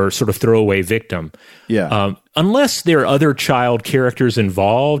your sort of throwaway victim. Yeah. Unless there are other child characters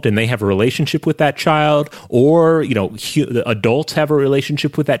involved and they have a relationship with that child, or, the adults have a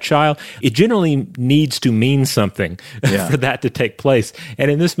relationship with that child, it generally needs to mean something for that to take place.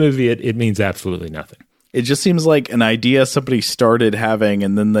 And in this movie, it means absolutely nothing. It just seems like an idea somebody started having,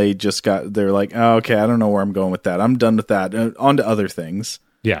 and then they're like, oh, okay, I don't know where I'm going with that. I'm done with that. On to other things.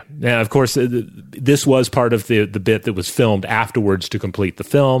 Yeah. Now, of course, this was part of the bit that was filmed afterwards to complete the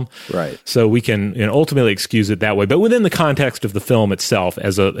film. Right. So we can ultimately excuse it that way. But within the context of the film itself,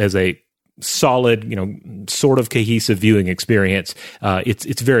 as a solid, sort of cohesive viewing experience,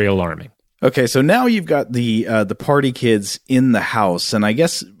 it's very alarming. Okay, so now you've got the party kids in the house, and I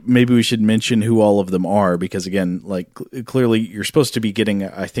guess maybe we should mention who all of them are, because again, like clearly you're supposed to be getting,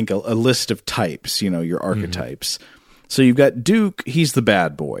 I think, a list of types, your archetypes. Mm-hmm. So you've got Duke. He's the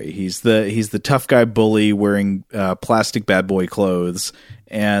bad boy. He's the tough guy bully wearing plastic bad boy clothes.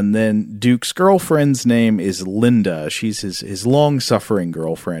 And then Duke's girlfriend's name is Linda. She's his long-suffering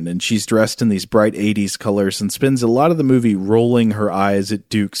girlfriend, and she's dressed in these bright 80s colors and spends a lot of the movie rolling her eyes at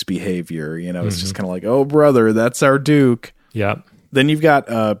Duke's behavior. It's just kind of like, oh, brother, that's our Duke. Yeah. Then you've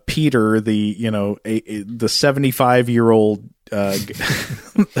got Peter, the 75-year-old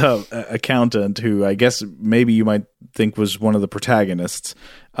accountant, who I guess maybe you might think was one of the protagonists.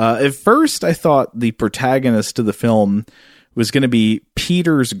 At first, I thought the protagonist of the film was going to be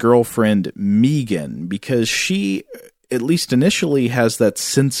Peter's girlfriend, Megan, because she, at least initially, has that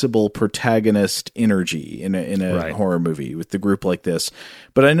sensible protagonist energy in a horror movie with the group like this.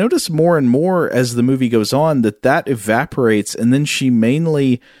 But I notice more and more as the movie goes on that evaporates, and then she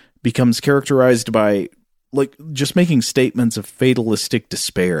mainly becomes characterized by like just making statements of fatalistic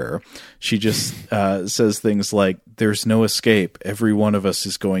despair. She just says things like, "There's no escape. Every one of us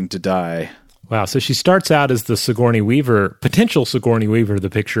is going to die." Wow. So she starts out as the potential Sigourney Weaver of the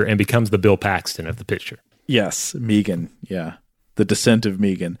picture, and becomes the Bill Paxton of the picture. Yes, Megan. Yeah. The Descent of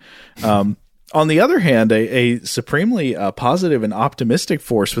Megan. On the other hand, a supremely positive and optimistic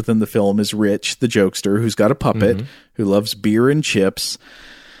force within the film is Rich, the jokester, who's got a puppet, who loves beer and chips.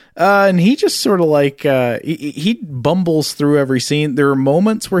 And he just sort of like, he bumbles through every scene. There are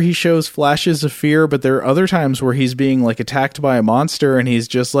moments where he shows flashes of fear, but there are other times where he's being like attacked by a monster and he's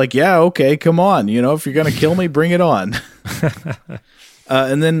just like, yeah, okay, come on. You know, if you're going to kill me, bring it on.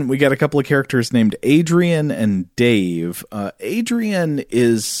 And then we got a couple of characters named Adrian and Dave. Adrian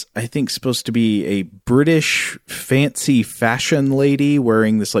is, I think, supposed to be a British fancy fashion lady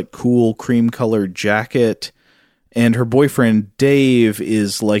wearing this like cool cream colored jacket. And her boyfriend, Dave,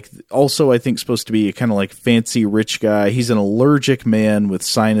 is like also, I think, supposed to be a kind of like fancy rich guy. He's an allergic man with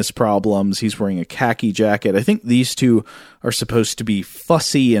sinus problems. He's wearing a khaki jacket. I think these two are supposed to be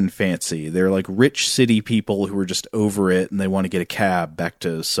fussy and fancy. They're like rich city people who are just over it and they want to get a cab back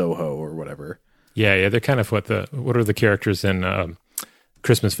to Soho or whatever. Yeah. They're kind of what are the characters in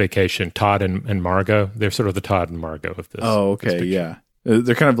Christmas Vacation? Todd and Margot. They're sort of the Todd and Margot of this. Oh, okay. Yeah.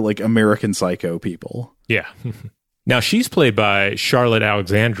 They're kind of like American Psycho people. Yeah. Now, she's played by Charlotte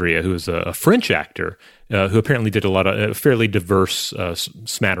Alexandria, who is a French actor who apparently did a fairly diverse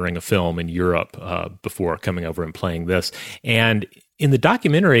smattering of film in Europe before coming over and playing this. And in the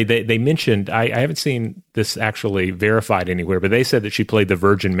documentary, they mentioned, I haven't seen this actually verified anywhere, but they said that she played the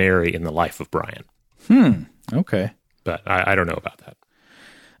Virgin Mary in The Life of Brian. Okay. But I don't know about that.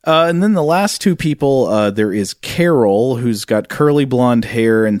 And then the last two people, there is Carol, who's got curly blonde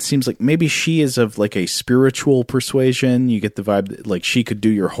hair and seems like maybe she is of like a spiritual persuasion. You get the vibe that like she could do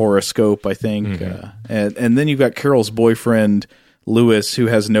your horoscope, I think. And then you've got Carol's boyfriend, Lewis, who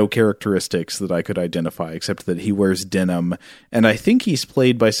has no characteristics that I could identify except that he wears denim. And I think he's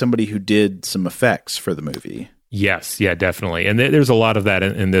played by somebody who did some effects for the movie. Yes, yeah, definitely. And there's a lot of that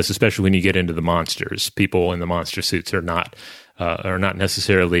in this, especially when you get into the monsters. People in the monster suits are not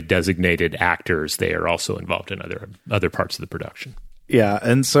necessarily designated actors. They are also involved in other parts of the production. Yeah,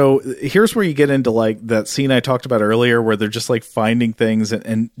 and so here's where you get into like that scene I talked about earlier where they're just like finding things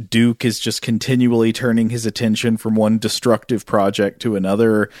and Duke is just continually turning his attention from one destructive project to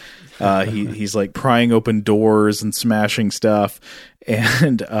another. He's like prying open doors and smashing stuff.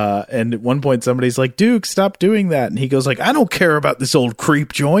 And at one point somebody's like, Duke, stop doing that. And he goes like, I don't care about this old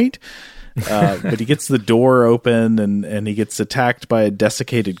creep joint. But he gets the door open and he gets attacked by a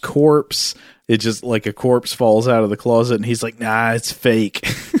desiccated corpse. It just like a corpse falls out of the closet and he's like, nah, it's fake.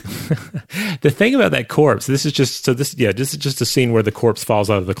 The thing about that corpse, this is just a scene where the corpse falls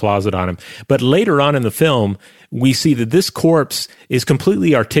out of the closet on him. But later on in the film, we see that this corpse is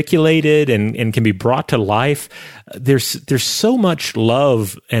completely articulated and can be brought to life. There's so much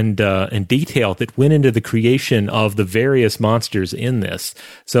love and detail that went into the creation of the various monsters in this.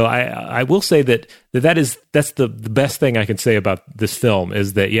 So I will say that's the best thing I can say about this film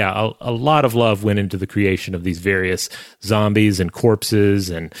is that a lot of love went into the creation of these various zombies and corpses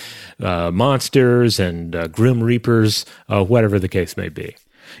and monsters and grim reapers, whatever the case may be.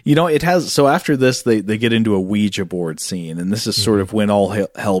 You know, it has. So after this, they get into a Ouija board scene, and this is sort of when all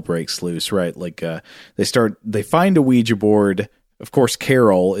hell breaks loose, right? Like they find a Ouija board. Of course,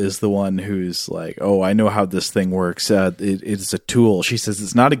 Carol is the one who's like, "Oh, I know how this thing works. It's a tool." She says,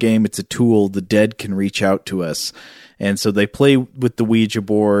 "It's not a game; it's a tool. The dead can reach out to us." And so they play with the Ouija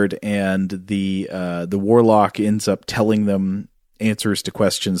board, and the warlock ends up telling them answers to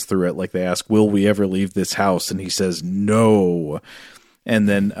questions through it. Like they ask, "Will we ever leave this house?" And he says, "No." And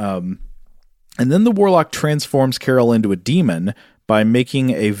then the warlock transforms Carol into a demon by making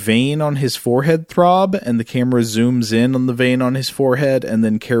a vein on his forehead throb, and the camera zooms in on the vein on his forehead, and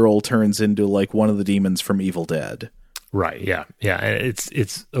then Carol turns into like one of the demons from Evil Dead. Right. Yeah.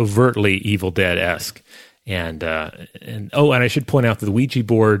 It's overtly Evil Dead-esque, and I should point out that the Ouija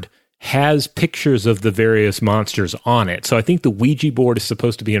board has pictures of the various monsters on it. So I think the Ouija board is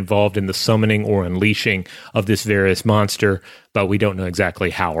supposed to be involved in the summoning or unleashing of this various monster, but we don't know exactly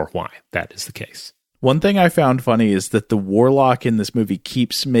how or why that is the case. One thing I found funny is that the warlock in this movie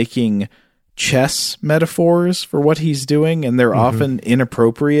keeps making chess metaphors for what he's doing, and they're often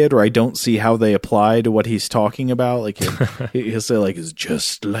inappropriate, or I don't see how they apply to what he's talking about. Like he'll say like, it's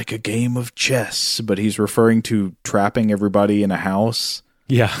just like a game of chess, but he's referring to trapping everybody in a house.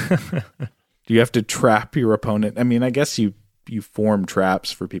 Yeah. Do you have to trap your opponent? I mean, I guess you form traps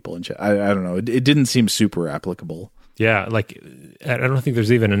for people in chess. I don't know. It didn't seem super applicable. Yeah, like I don't think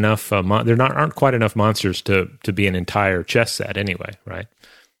there's even enough. Aren't quite enough monsters to be an entire chess set anyway, right?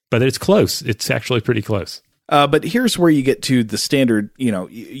 But it's close. It's actually pretty close. But here's where you get to the standard,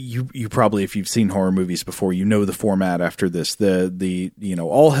 you probably, if you've seen horror movies before, the format after this.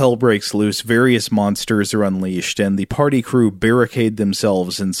 All hell breaks loose, various monsters are unleashed, and the party crew barricade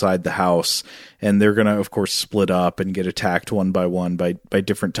themselves inside the house, and they're going to, of course, split up and get attacked one by one by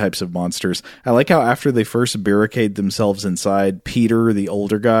different types of monsters. I like how after they first barricade themselves inside, Peter, the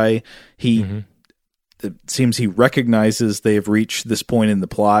older guy, it seems he recognizes they have reached this point in the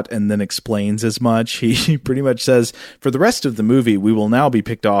plot and then explains as much. He pretty much says, for the rest of the movie, we will now be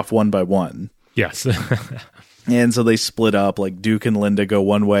picked off one by one. Yes. And so they split up, like Duke and Linda go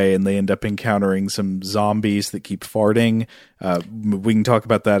one way and they end up encountering some zombies that keep farting. We can talk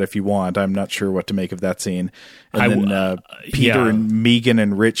about that if you want. I'm not sure what to make of that scene. And then Peter and Megan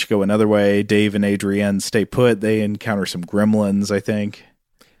and Rich go another way. Dave and Adrienne stay put. They encounter some gremlins, I think.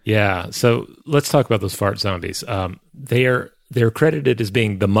 Yeah, so let's talk about those fart zombies. They're credited as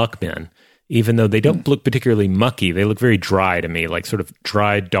being the muckmen, even though they don't look particularly mucky. They look very dry to me, like sort of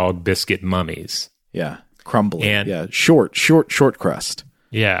dried dog biscuit mummies. Yeah, crumbly. Short crust.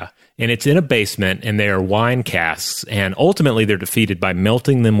 Yeah, and it's in a basement, and they are wine casks, and ultimately they're defeated by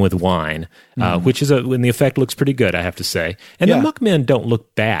melting them with wine, which is when the effect looks pretty good, I have to say. And the muckmen don't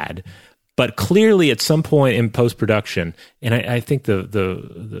look bad. But clearly, at some point in post-production, and I think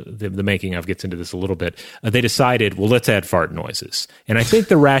the making of gets into this a little bit, they decided, well, let's add fart noises. And I think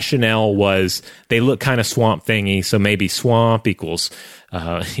the rationale was they look kind of swamp thingy, so maybe swamp equals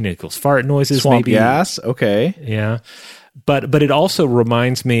fart noises. Swamp maybe gas, okay. Yeah. But it also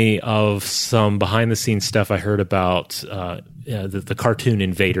reminds me of some behind-the-scenes stuff I heard about the cartoon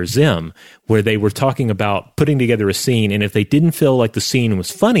Invader Zim, where they were talking about putting together a scene, and if they didn't feel like the scene was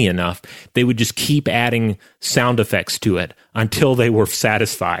funny enough, they would just keep adding sound effects to it until they were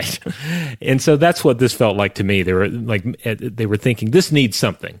satisfied. And so that's what this felt like to me. They were thinking, this needs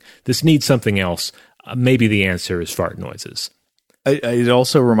something else. Maybe the answer is fart noises. It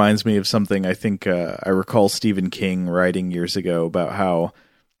also reminds me of something I think I recall Stephen King writing years ago about how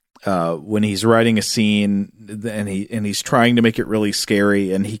when he's writing a scene and he's trying to make it really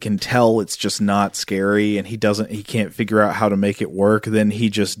scary and he can tell it's just not scary and he can't figure out how to make it work, then he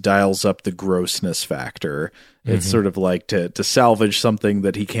just dials up the grossness factor. It's sort of like to salvage something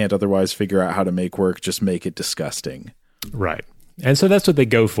that he can't otherwise figure out how to make work, just make it disgusting. Right. And so that's what they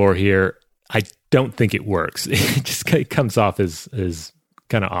go for here. I don't think it works. It just comes off as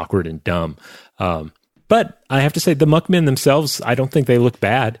kind of awkward and dumb. But I have to say, the muckmen themselves, I don't think they look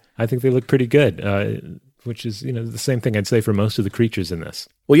bad. I think they look pretty good, which is the same thing I'd say for most of the creatures in this.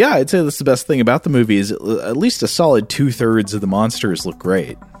 Well, yeah, I'd say that's the best thing about the movie is at least a solid 2/3 of the monsters look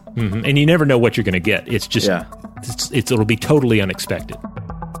great. Mm-hmm. And you never know what you're going to get. It's just, it'll be totally unexpected.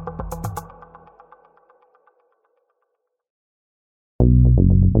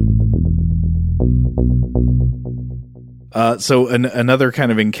 So another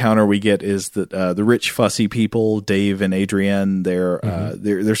kind of encounter we get is that the rich fussy people, Dave and Adrienne,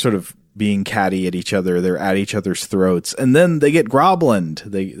 they're sort of being catty at each other. They're at each other's throats, and then they get groblined.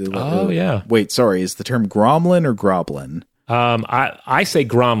 Wait, sorry, is the term gromlin or groblin? I say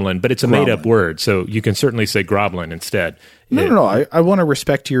gromlin, but it's a made up word, so you can certainly say groblin instead. No. I want to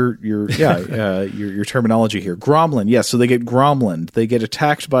respect your terminology here. Gromlin, yes. So they get gromlined. They get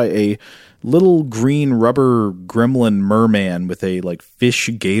attacked by a little green rubber gremlin merman with a fish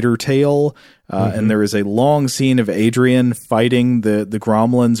gator tail. And there is a long scene of Adrienne fighting the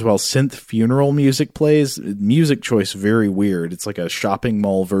gremlins while synth funeral music plays. Music choice very weird. It's like a shopping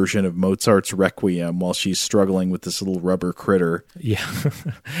mall version of Mozart's Requiem while she's struggling with this little rubber critter. Yeah,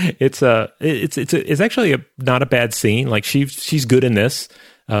 it's actually not a bad scene. Like she's good in this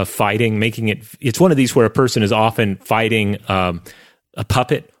fighting, making it. It's one of these where a person is often fighting a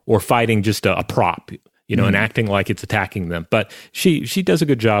puppet or fighting just a prop. And acting like it's attacking them. But she does a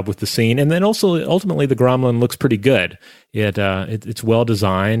good job with the scene. And then also, ultimately, the gremlin looks pretty good. It's well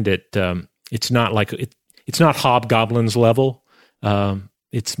designed. It's not it's not Hobgoblin's level.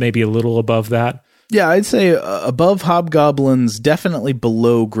 It's maybe a little above that. Yeah, I'd say above Hobgoblins, definitely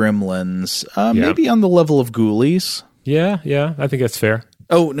below Gremlins. Maybe on the level of Ghoulies. Yeah, I think that's fair.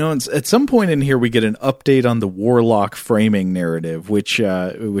 Oh, no, at some point in here, we get an update on the Warlock framing narrative, which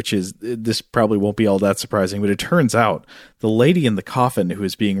is, this probably won't be all that surprising, but it turns out the lady in the coffin who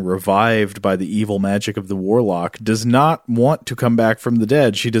is being revived by the evil magic of the Warlock does not want to come back from the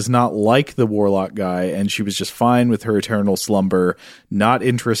dead. She does not like the Warlock guy, and she was just fine with her eternal slumber, not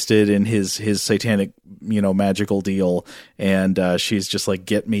interested in his satanic, magical deal, and she's just like,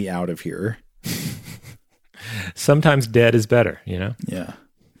 get me out of here. Sometimes dead is better, Yeah.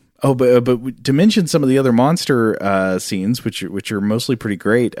 Oh, but to mention some of the other monster scenes, which are mostly pretty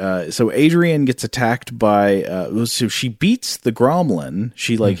great. So Adrian gets attacked by. So she beats the gremlin.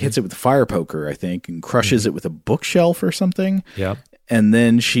 She hits it with a fire poker, I think, and crushes it with a bookshelf or something. Yeah. And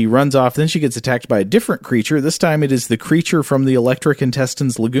then she runs off. Then she gets attacked by a different creature. This time it is the creature from the Electric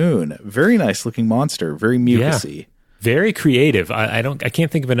Intestines Lagoon. Very nice looking monster. Very mucusy. Yeah. Very creative. I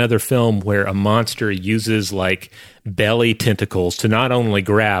can't think of another film where a monster uses like belly tentacles to not only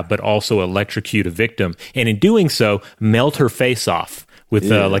grab but also electrocute a victim, and in doing so, melt her face off with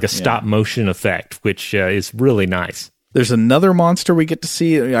like a stop motion effect, which is really nice. There's another monster we get to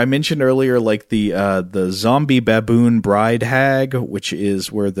see. I mentioned earlier, like the zombie baboon bride hag, which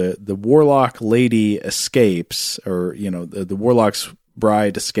is where the warlock lady escapes, or the warlock's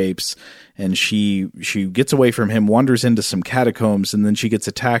bride escapes, and she gets away from him, wanders into some catacombs, and then she gets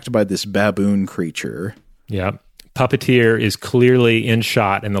attacked by this baboon creature. Yeah. Puppeteer is clearly in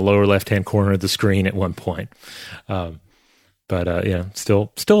shot in the lower left-hand corner of the screen at one point. Still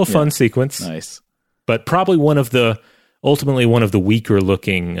a fun sequence. Nice. But probably ultimately one of the weaker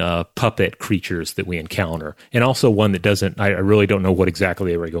looking puppet creatures that we encounter, and also one that I really don't know what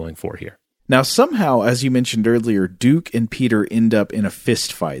exactly they were going for here. Now, somehow, as you mentioned earlier, Duke and Peter end up in a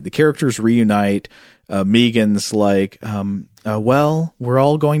fist fight. The characters reunite. Megan's like, well, we're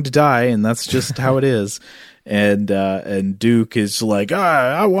all going to die, and that's just how it is. And Duke is like,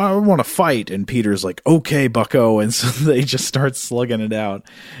 I want to fight. And Peter's like, okay, bucko. And so they just start slugging it out.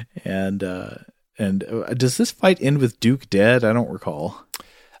 And does this fight end with Duke dead? I don't recall.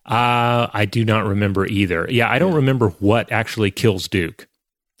 I do not remember either. Yeah, I don't remember what actually kills Duke.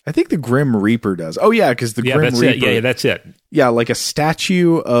 I think the Grim Reaper does. Oh, yeah, because the Grim Reaper... Yeah, that's it. Yeah, like a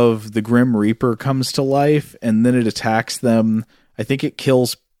statue of the Grim Reaper comes to life, and then it attacks them. I think it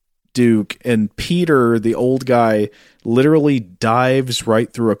kills Duke, and Peter, the old guy, literally dives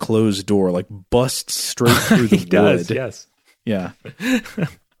right through a closed door, like busts straight through the wood. Does, yes. Yeah.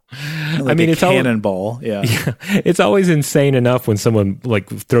 I mean, it's cannonball. Yeah, it's always insane enough when someone like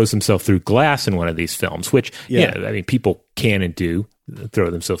throws himself through glass in one of these films, which I mean, people can and do throw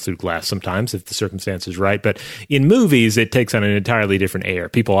themselves through glass sometimes if the circumstance is right. But in movies, it takes on an entirely different air.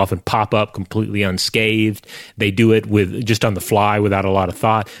 People often pop up completely unscathed. They do it with just on the fly without a lot of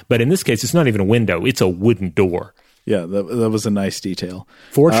thought. But in this case, it's not even a window; it's a wooden door. Yeah, that was a nice detail.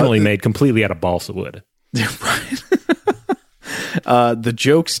 Fortunately, made completely out of balsa wood. Right. The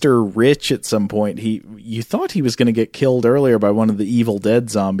jokester Rich, at some point, you thought he was going to get killed earlier by one of the Evil Dead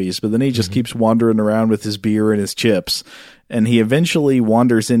zombies, but then he just keeps wandering around with his beer and his chips, and he eventually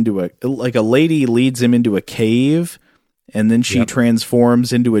wanders into a lady leads him into a cave, and then she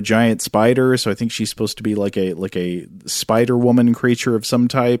transforms into a giant spider. So I think she's supposed to be like a spider woman creature of some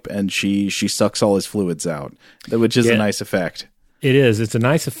type, and she sucks all his fluids out, which is a nice effect. It is. It's a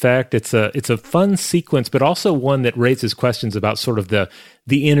nice effect. It's a fun sequence, but also one that raises questions about sort of the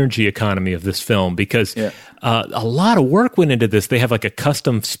energy economy of this film, because a lot of work went into this. They have like a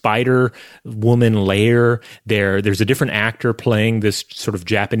custom Spider Woman lair. There's a different actor playing this sort of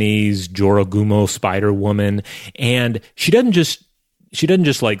Japanese Jorogumo Spider Woman, and she doesn't just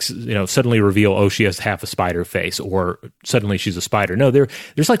like, suddenly reveal, oh, she has half a spider face, or suddenly she's a spider. No,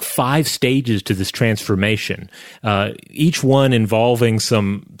 there's like 5 stages to this transformation, each one involving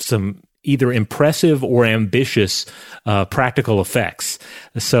some either impressive or ambitious practical effects.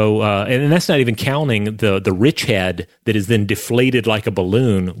 So, and that's not even counting the rich head that is then deflated like a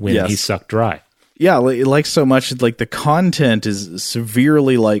balloon when he's sucked dry. Yeah, like so much, like the content is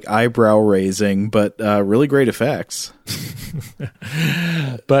severely like eyebrow raising, but really great effects.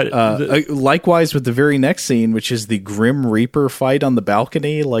 But likewise with the very next scene, which is the Grim Reaper fight on the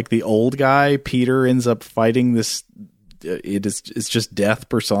balcony, like the old guy, Peter, ends up fighting this. It's just death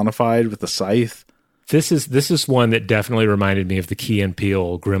personified with a scythe. This is one that definitely reminded me of the Key and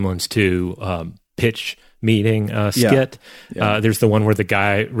Peele Gremlins 2 pitch meeting skit. Yeah. There's the one where the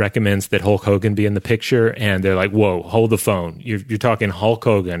guy recommends that Hulk Hogan be in the picture, and they're like, whoa, hold the phone. You're talking Hulk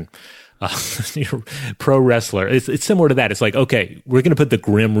Hogan, pro wrestler. It's similar to that. It's like, okay, we're going to put the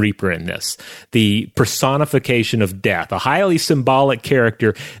Grim Reaper in this, the personification of death, a highly symbolic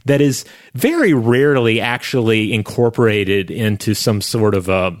character that is very rarely actually incorporated into some sort of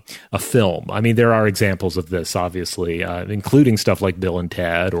a film. I mean, there are examples of this, obviously, including stuff like Bill and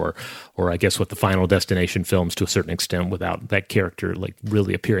Ted, or I guess what the Final Destination films to a certain extent, without that character like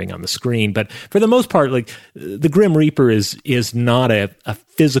really appearing on the screen. But for the most part, like the Grim Reaper is not a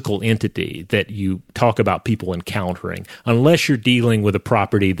physical entity that you talk about people encountering, unless you're dealing with a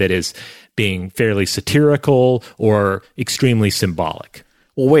property that is being fairly satirical or extremely symbolic.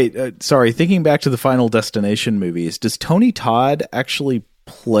 Well, wait, sorry. Thinking back to the Final Destination movies, does Tony Todd actually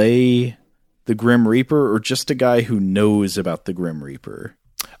play the Grim Reaper, or just a guy who knows about the Grim Reaper?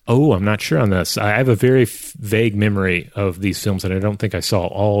 Oh, I'm not sure on this. I have a very vague memory of these films, and I don't think I saw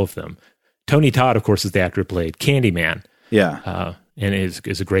all of them. Tony Todd, of course, is the actor who played Candyman. Yeah. And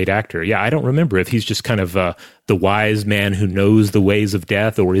is a great actor. Yeah, I don't remember if he's just kind of the wise man who knows the ways of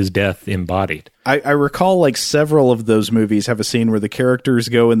death, or is death embodied. I recall like several of those movies have a scene where the characters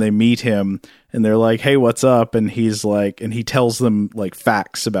go and they meet him and they're like, "Hey, what's up?" And he's like, and he tells them like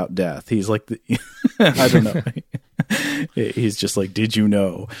facts about death. He's like, I don't know. He's just like, "Did you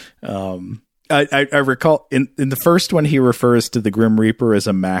know?" I recall in the first one he refers to the Grim Reaper as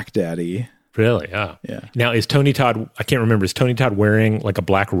a Mac Daddy. Really? Oh. Yeah. Now, is Tony Todd, I can't remember, is Tony Todd wearing like a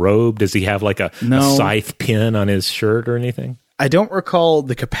black robe? Does he have like a scythe pin on his shirt or anything? I don't recall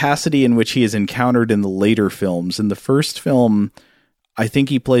the capacity in which he is encountered in the later films. In the first film, I think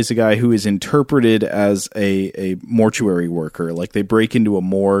he plays a guy who is interpreted as a mortuary worker. Like they break into a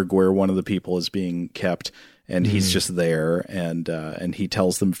morgue where one of the people is being kept, and he's just there, and he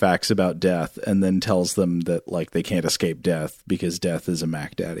tells them facts about death, and then tells them that like they can't escape death because death is a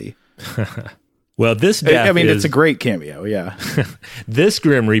Mac Daddy. Well, this death it's a great cameo, yeah. This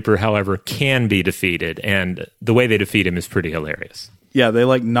Grim Reaper, however, can be defeated, and the way they defeat him is pretty hilarious. Yeah, they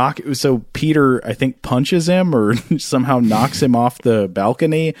like knock. So Peter, I think, punches him or somehow knocks him off the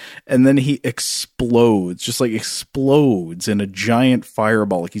balcony, and then he explodes, just like explodes in a giant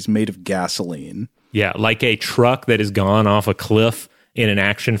fireball, like he's made of gasoline. Yeah, like a truck that has gone off a cliff in an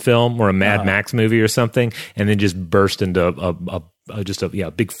action film or a Mad Max movie or something, and then just burst into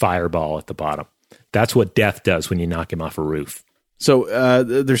a big fireball at the bottom. That's what death does when you knock him off a roof. So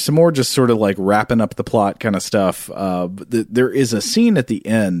there's some more just sort of like wrapping up the plot kind of stuff. There is a scene at the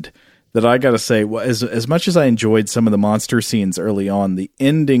end that I got to say, as much as I enjoyed some of the monster scenes early on, the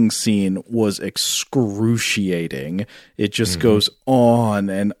ending scene was excruciating. It just goes on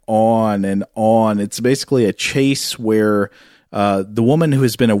and on and on. It's basically a chase where the woman who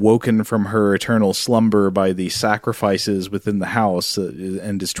has been awoken from her eternal slumber by the sacrifices within the house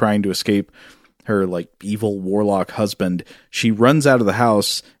and is trying to escape her like evil warlock husband, she runs out of the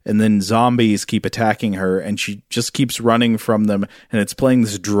house, and then zombies keep attacking her, and she just keeps running from them, and it's playing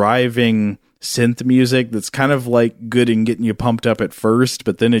this driving synth music that's kind of like good and getting you pumped up at first,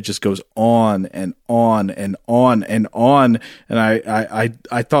 but then it just goes on and on and on and on, and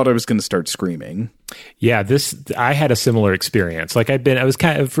I thought I was going to start screaming. Yeah, I had a similar experience. Like I was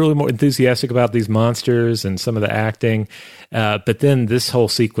kind of really more enthusiastic about these monsters and some of the acting, but then this whole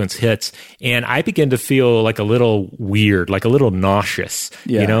sequence hits, and I began to feel like a little weird, like a little nauseous.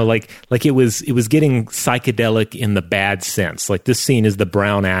 Yeah. You know, like it was getting psychedelic in the bad sense. Like this scene is the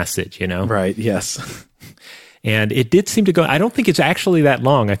brown acid. You know, right? Yes. And it did seem to go. I don't think it's actually that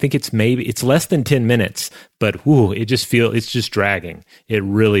long. I think it's less than 10 minutes, but it's just dragging. It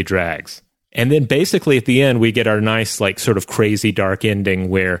really drags. And then basically at the end, we get our nice, like, sort of crazy dark ending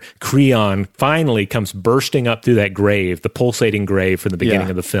where Creon finally comes bursting up through that grave, the pulsating grave from the beginning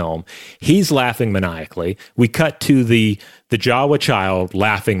of the film. He's laughing maniacally. We cut to the Jawa child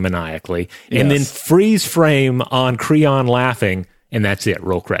laughing maniacally, and then freeze frame on Creon laughing, and that's it.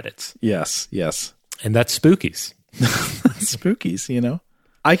 Roll credits. Yes, yes. And that's Spookies. Spookies, you know?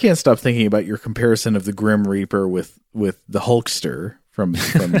 I can't stop thinking about your comparison of the Grim Reaper with the Hulkster from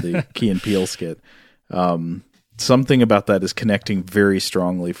the Key and Peele skit. Something about that is connecting very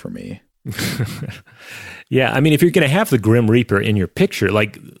strongly for me. Yeah, I mean, if you're going to have the Grim Reaper in your picture,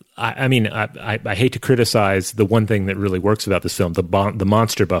 like, I hate to criticize the one thing that really works about this film, the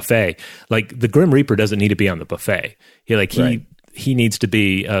monster buffet. Like, the Grim Reaper doesn't need to be on the buffet. He needs to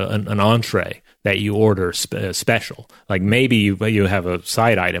be an entree that you order special. Like maybe you have a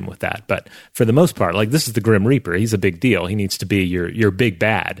side item with that, but for the most part, like this is the Grim Reaper. He's a big deal. He needs to be your big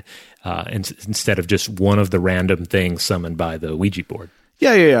bad instead of just one of the random things summoned by the Ouija board.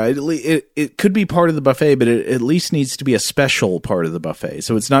 Yeah. It could be part of the buffet, but it at least needs to be a special part of the buffet.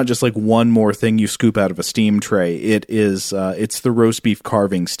 So it's not just like one more thing you scoop out of a steam tray. It is it's the roast beef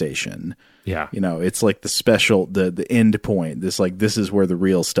carving station. Yeah, you know, it's like the special, the end point. This is where the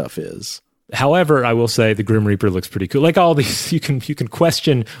real stuff is. However, I will say the Grim Reaper looks pretty cool. Like all these, you can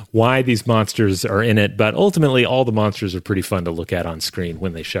question why these monsters are in it, but ultimately all the monsters are pretty fun to look at on screen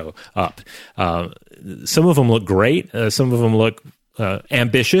when they show up. Some of them look great. Some of them look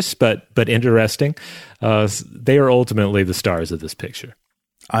ambitious, but interesting. They are ultimately the stars of this picture.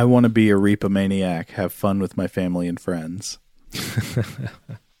 I want to be a Reapomaniac, have fun with my family and friends.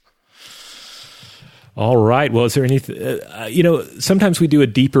 All right. Well, is there anything? Sometimes we do a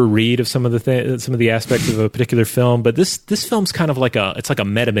deeper read of some of the aspects of a particular film, but this film's kind of like a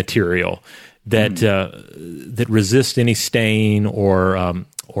metamaterial. that resist any stain or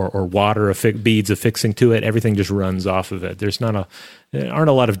water beads affixing to it. Everything just runs off of it. There aren't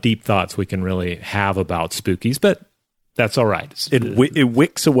a lot of deep thoughts we can really have about Spookies, but that's all right. It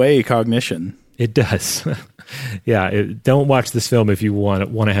wicks away cognition. It does. Yeah, don't watch this film if you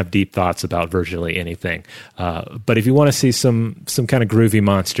want to have deep thoughts about virtually anything. But if you want to see some kind of groovy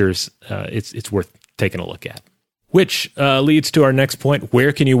monsters, it's worth taking a look at. Which leads to our next point.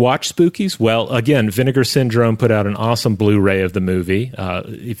 Where can you watch Spookies? Well, again, Vinegar Syndrome put out an awesome Blu-ray of the movie.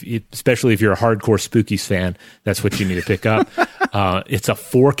 Especially if you're a hardcore Spookies fan, that's what you need to pick up. It's a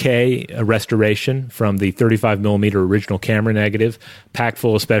 4K restoration from the 35mm original camera negative, packed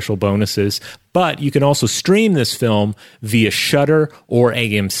full of special bonuses. But you can also stream this film via Shudder or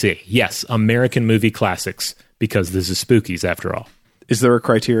AMC. Yes, American Movie Classics, because this is Spookies after all. Is there a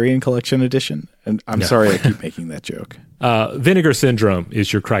Criterion Collection edition? And I'm sorry I keep making that joke. Vinegar Syndrome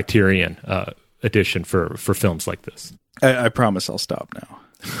is your Criterion edition for films like this. I promise I'll stop now.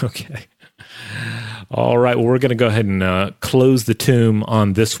 Okay. All right. Well, we're going to go ahead and close the tomb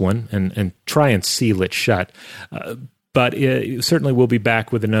on this one and try and seal it shut. But certainly we'll be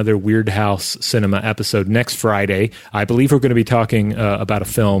back with another Weirdhouse Cinema episode next Friday. I believe we're going to be talking about a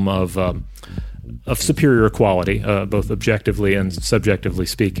film of superior quality, both objectively and subjectively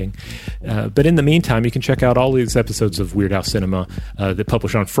speaking. But in the meantime, you can check out all these episodes of Weirdhouse Cinema that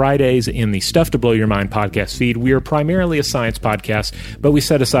publish on Fridays in the Stuff to Blow Your Mind podcast feed. We are primarily a science podcast, but we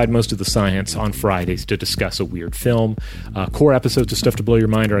set aside most of the science on Fridays to discuss a weird film. Core episodes of Stuff to Blow Your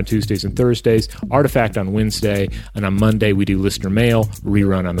Mind are on Tuesdays and Thursdays, Artifact on Wednesday, and on Monday we do Listener Mail,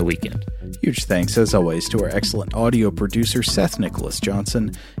 rerun on the weekend. Huge thanks, as always, to our excellent audio producer, Seth Nicholas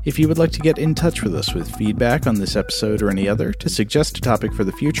Johnson. If you would like to get in touch with us with feedback on this episode or any other, to suggest a topic for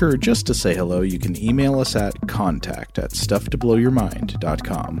the future, or just to say hello, you can email us at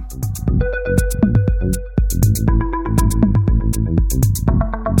contact@stufftoblowyourmind.com.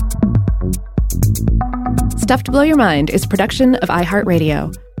 Stuff to Blow Your Mind is a production of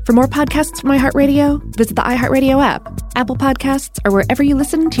iHeartRadio. For more podcasts from iHeartRadio, visit the iHeartRadio app, Apple Podcasts, or wherever you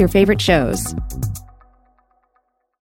listen to your favorite shows.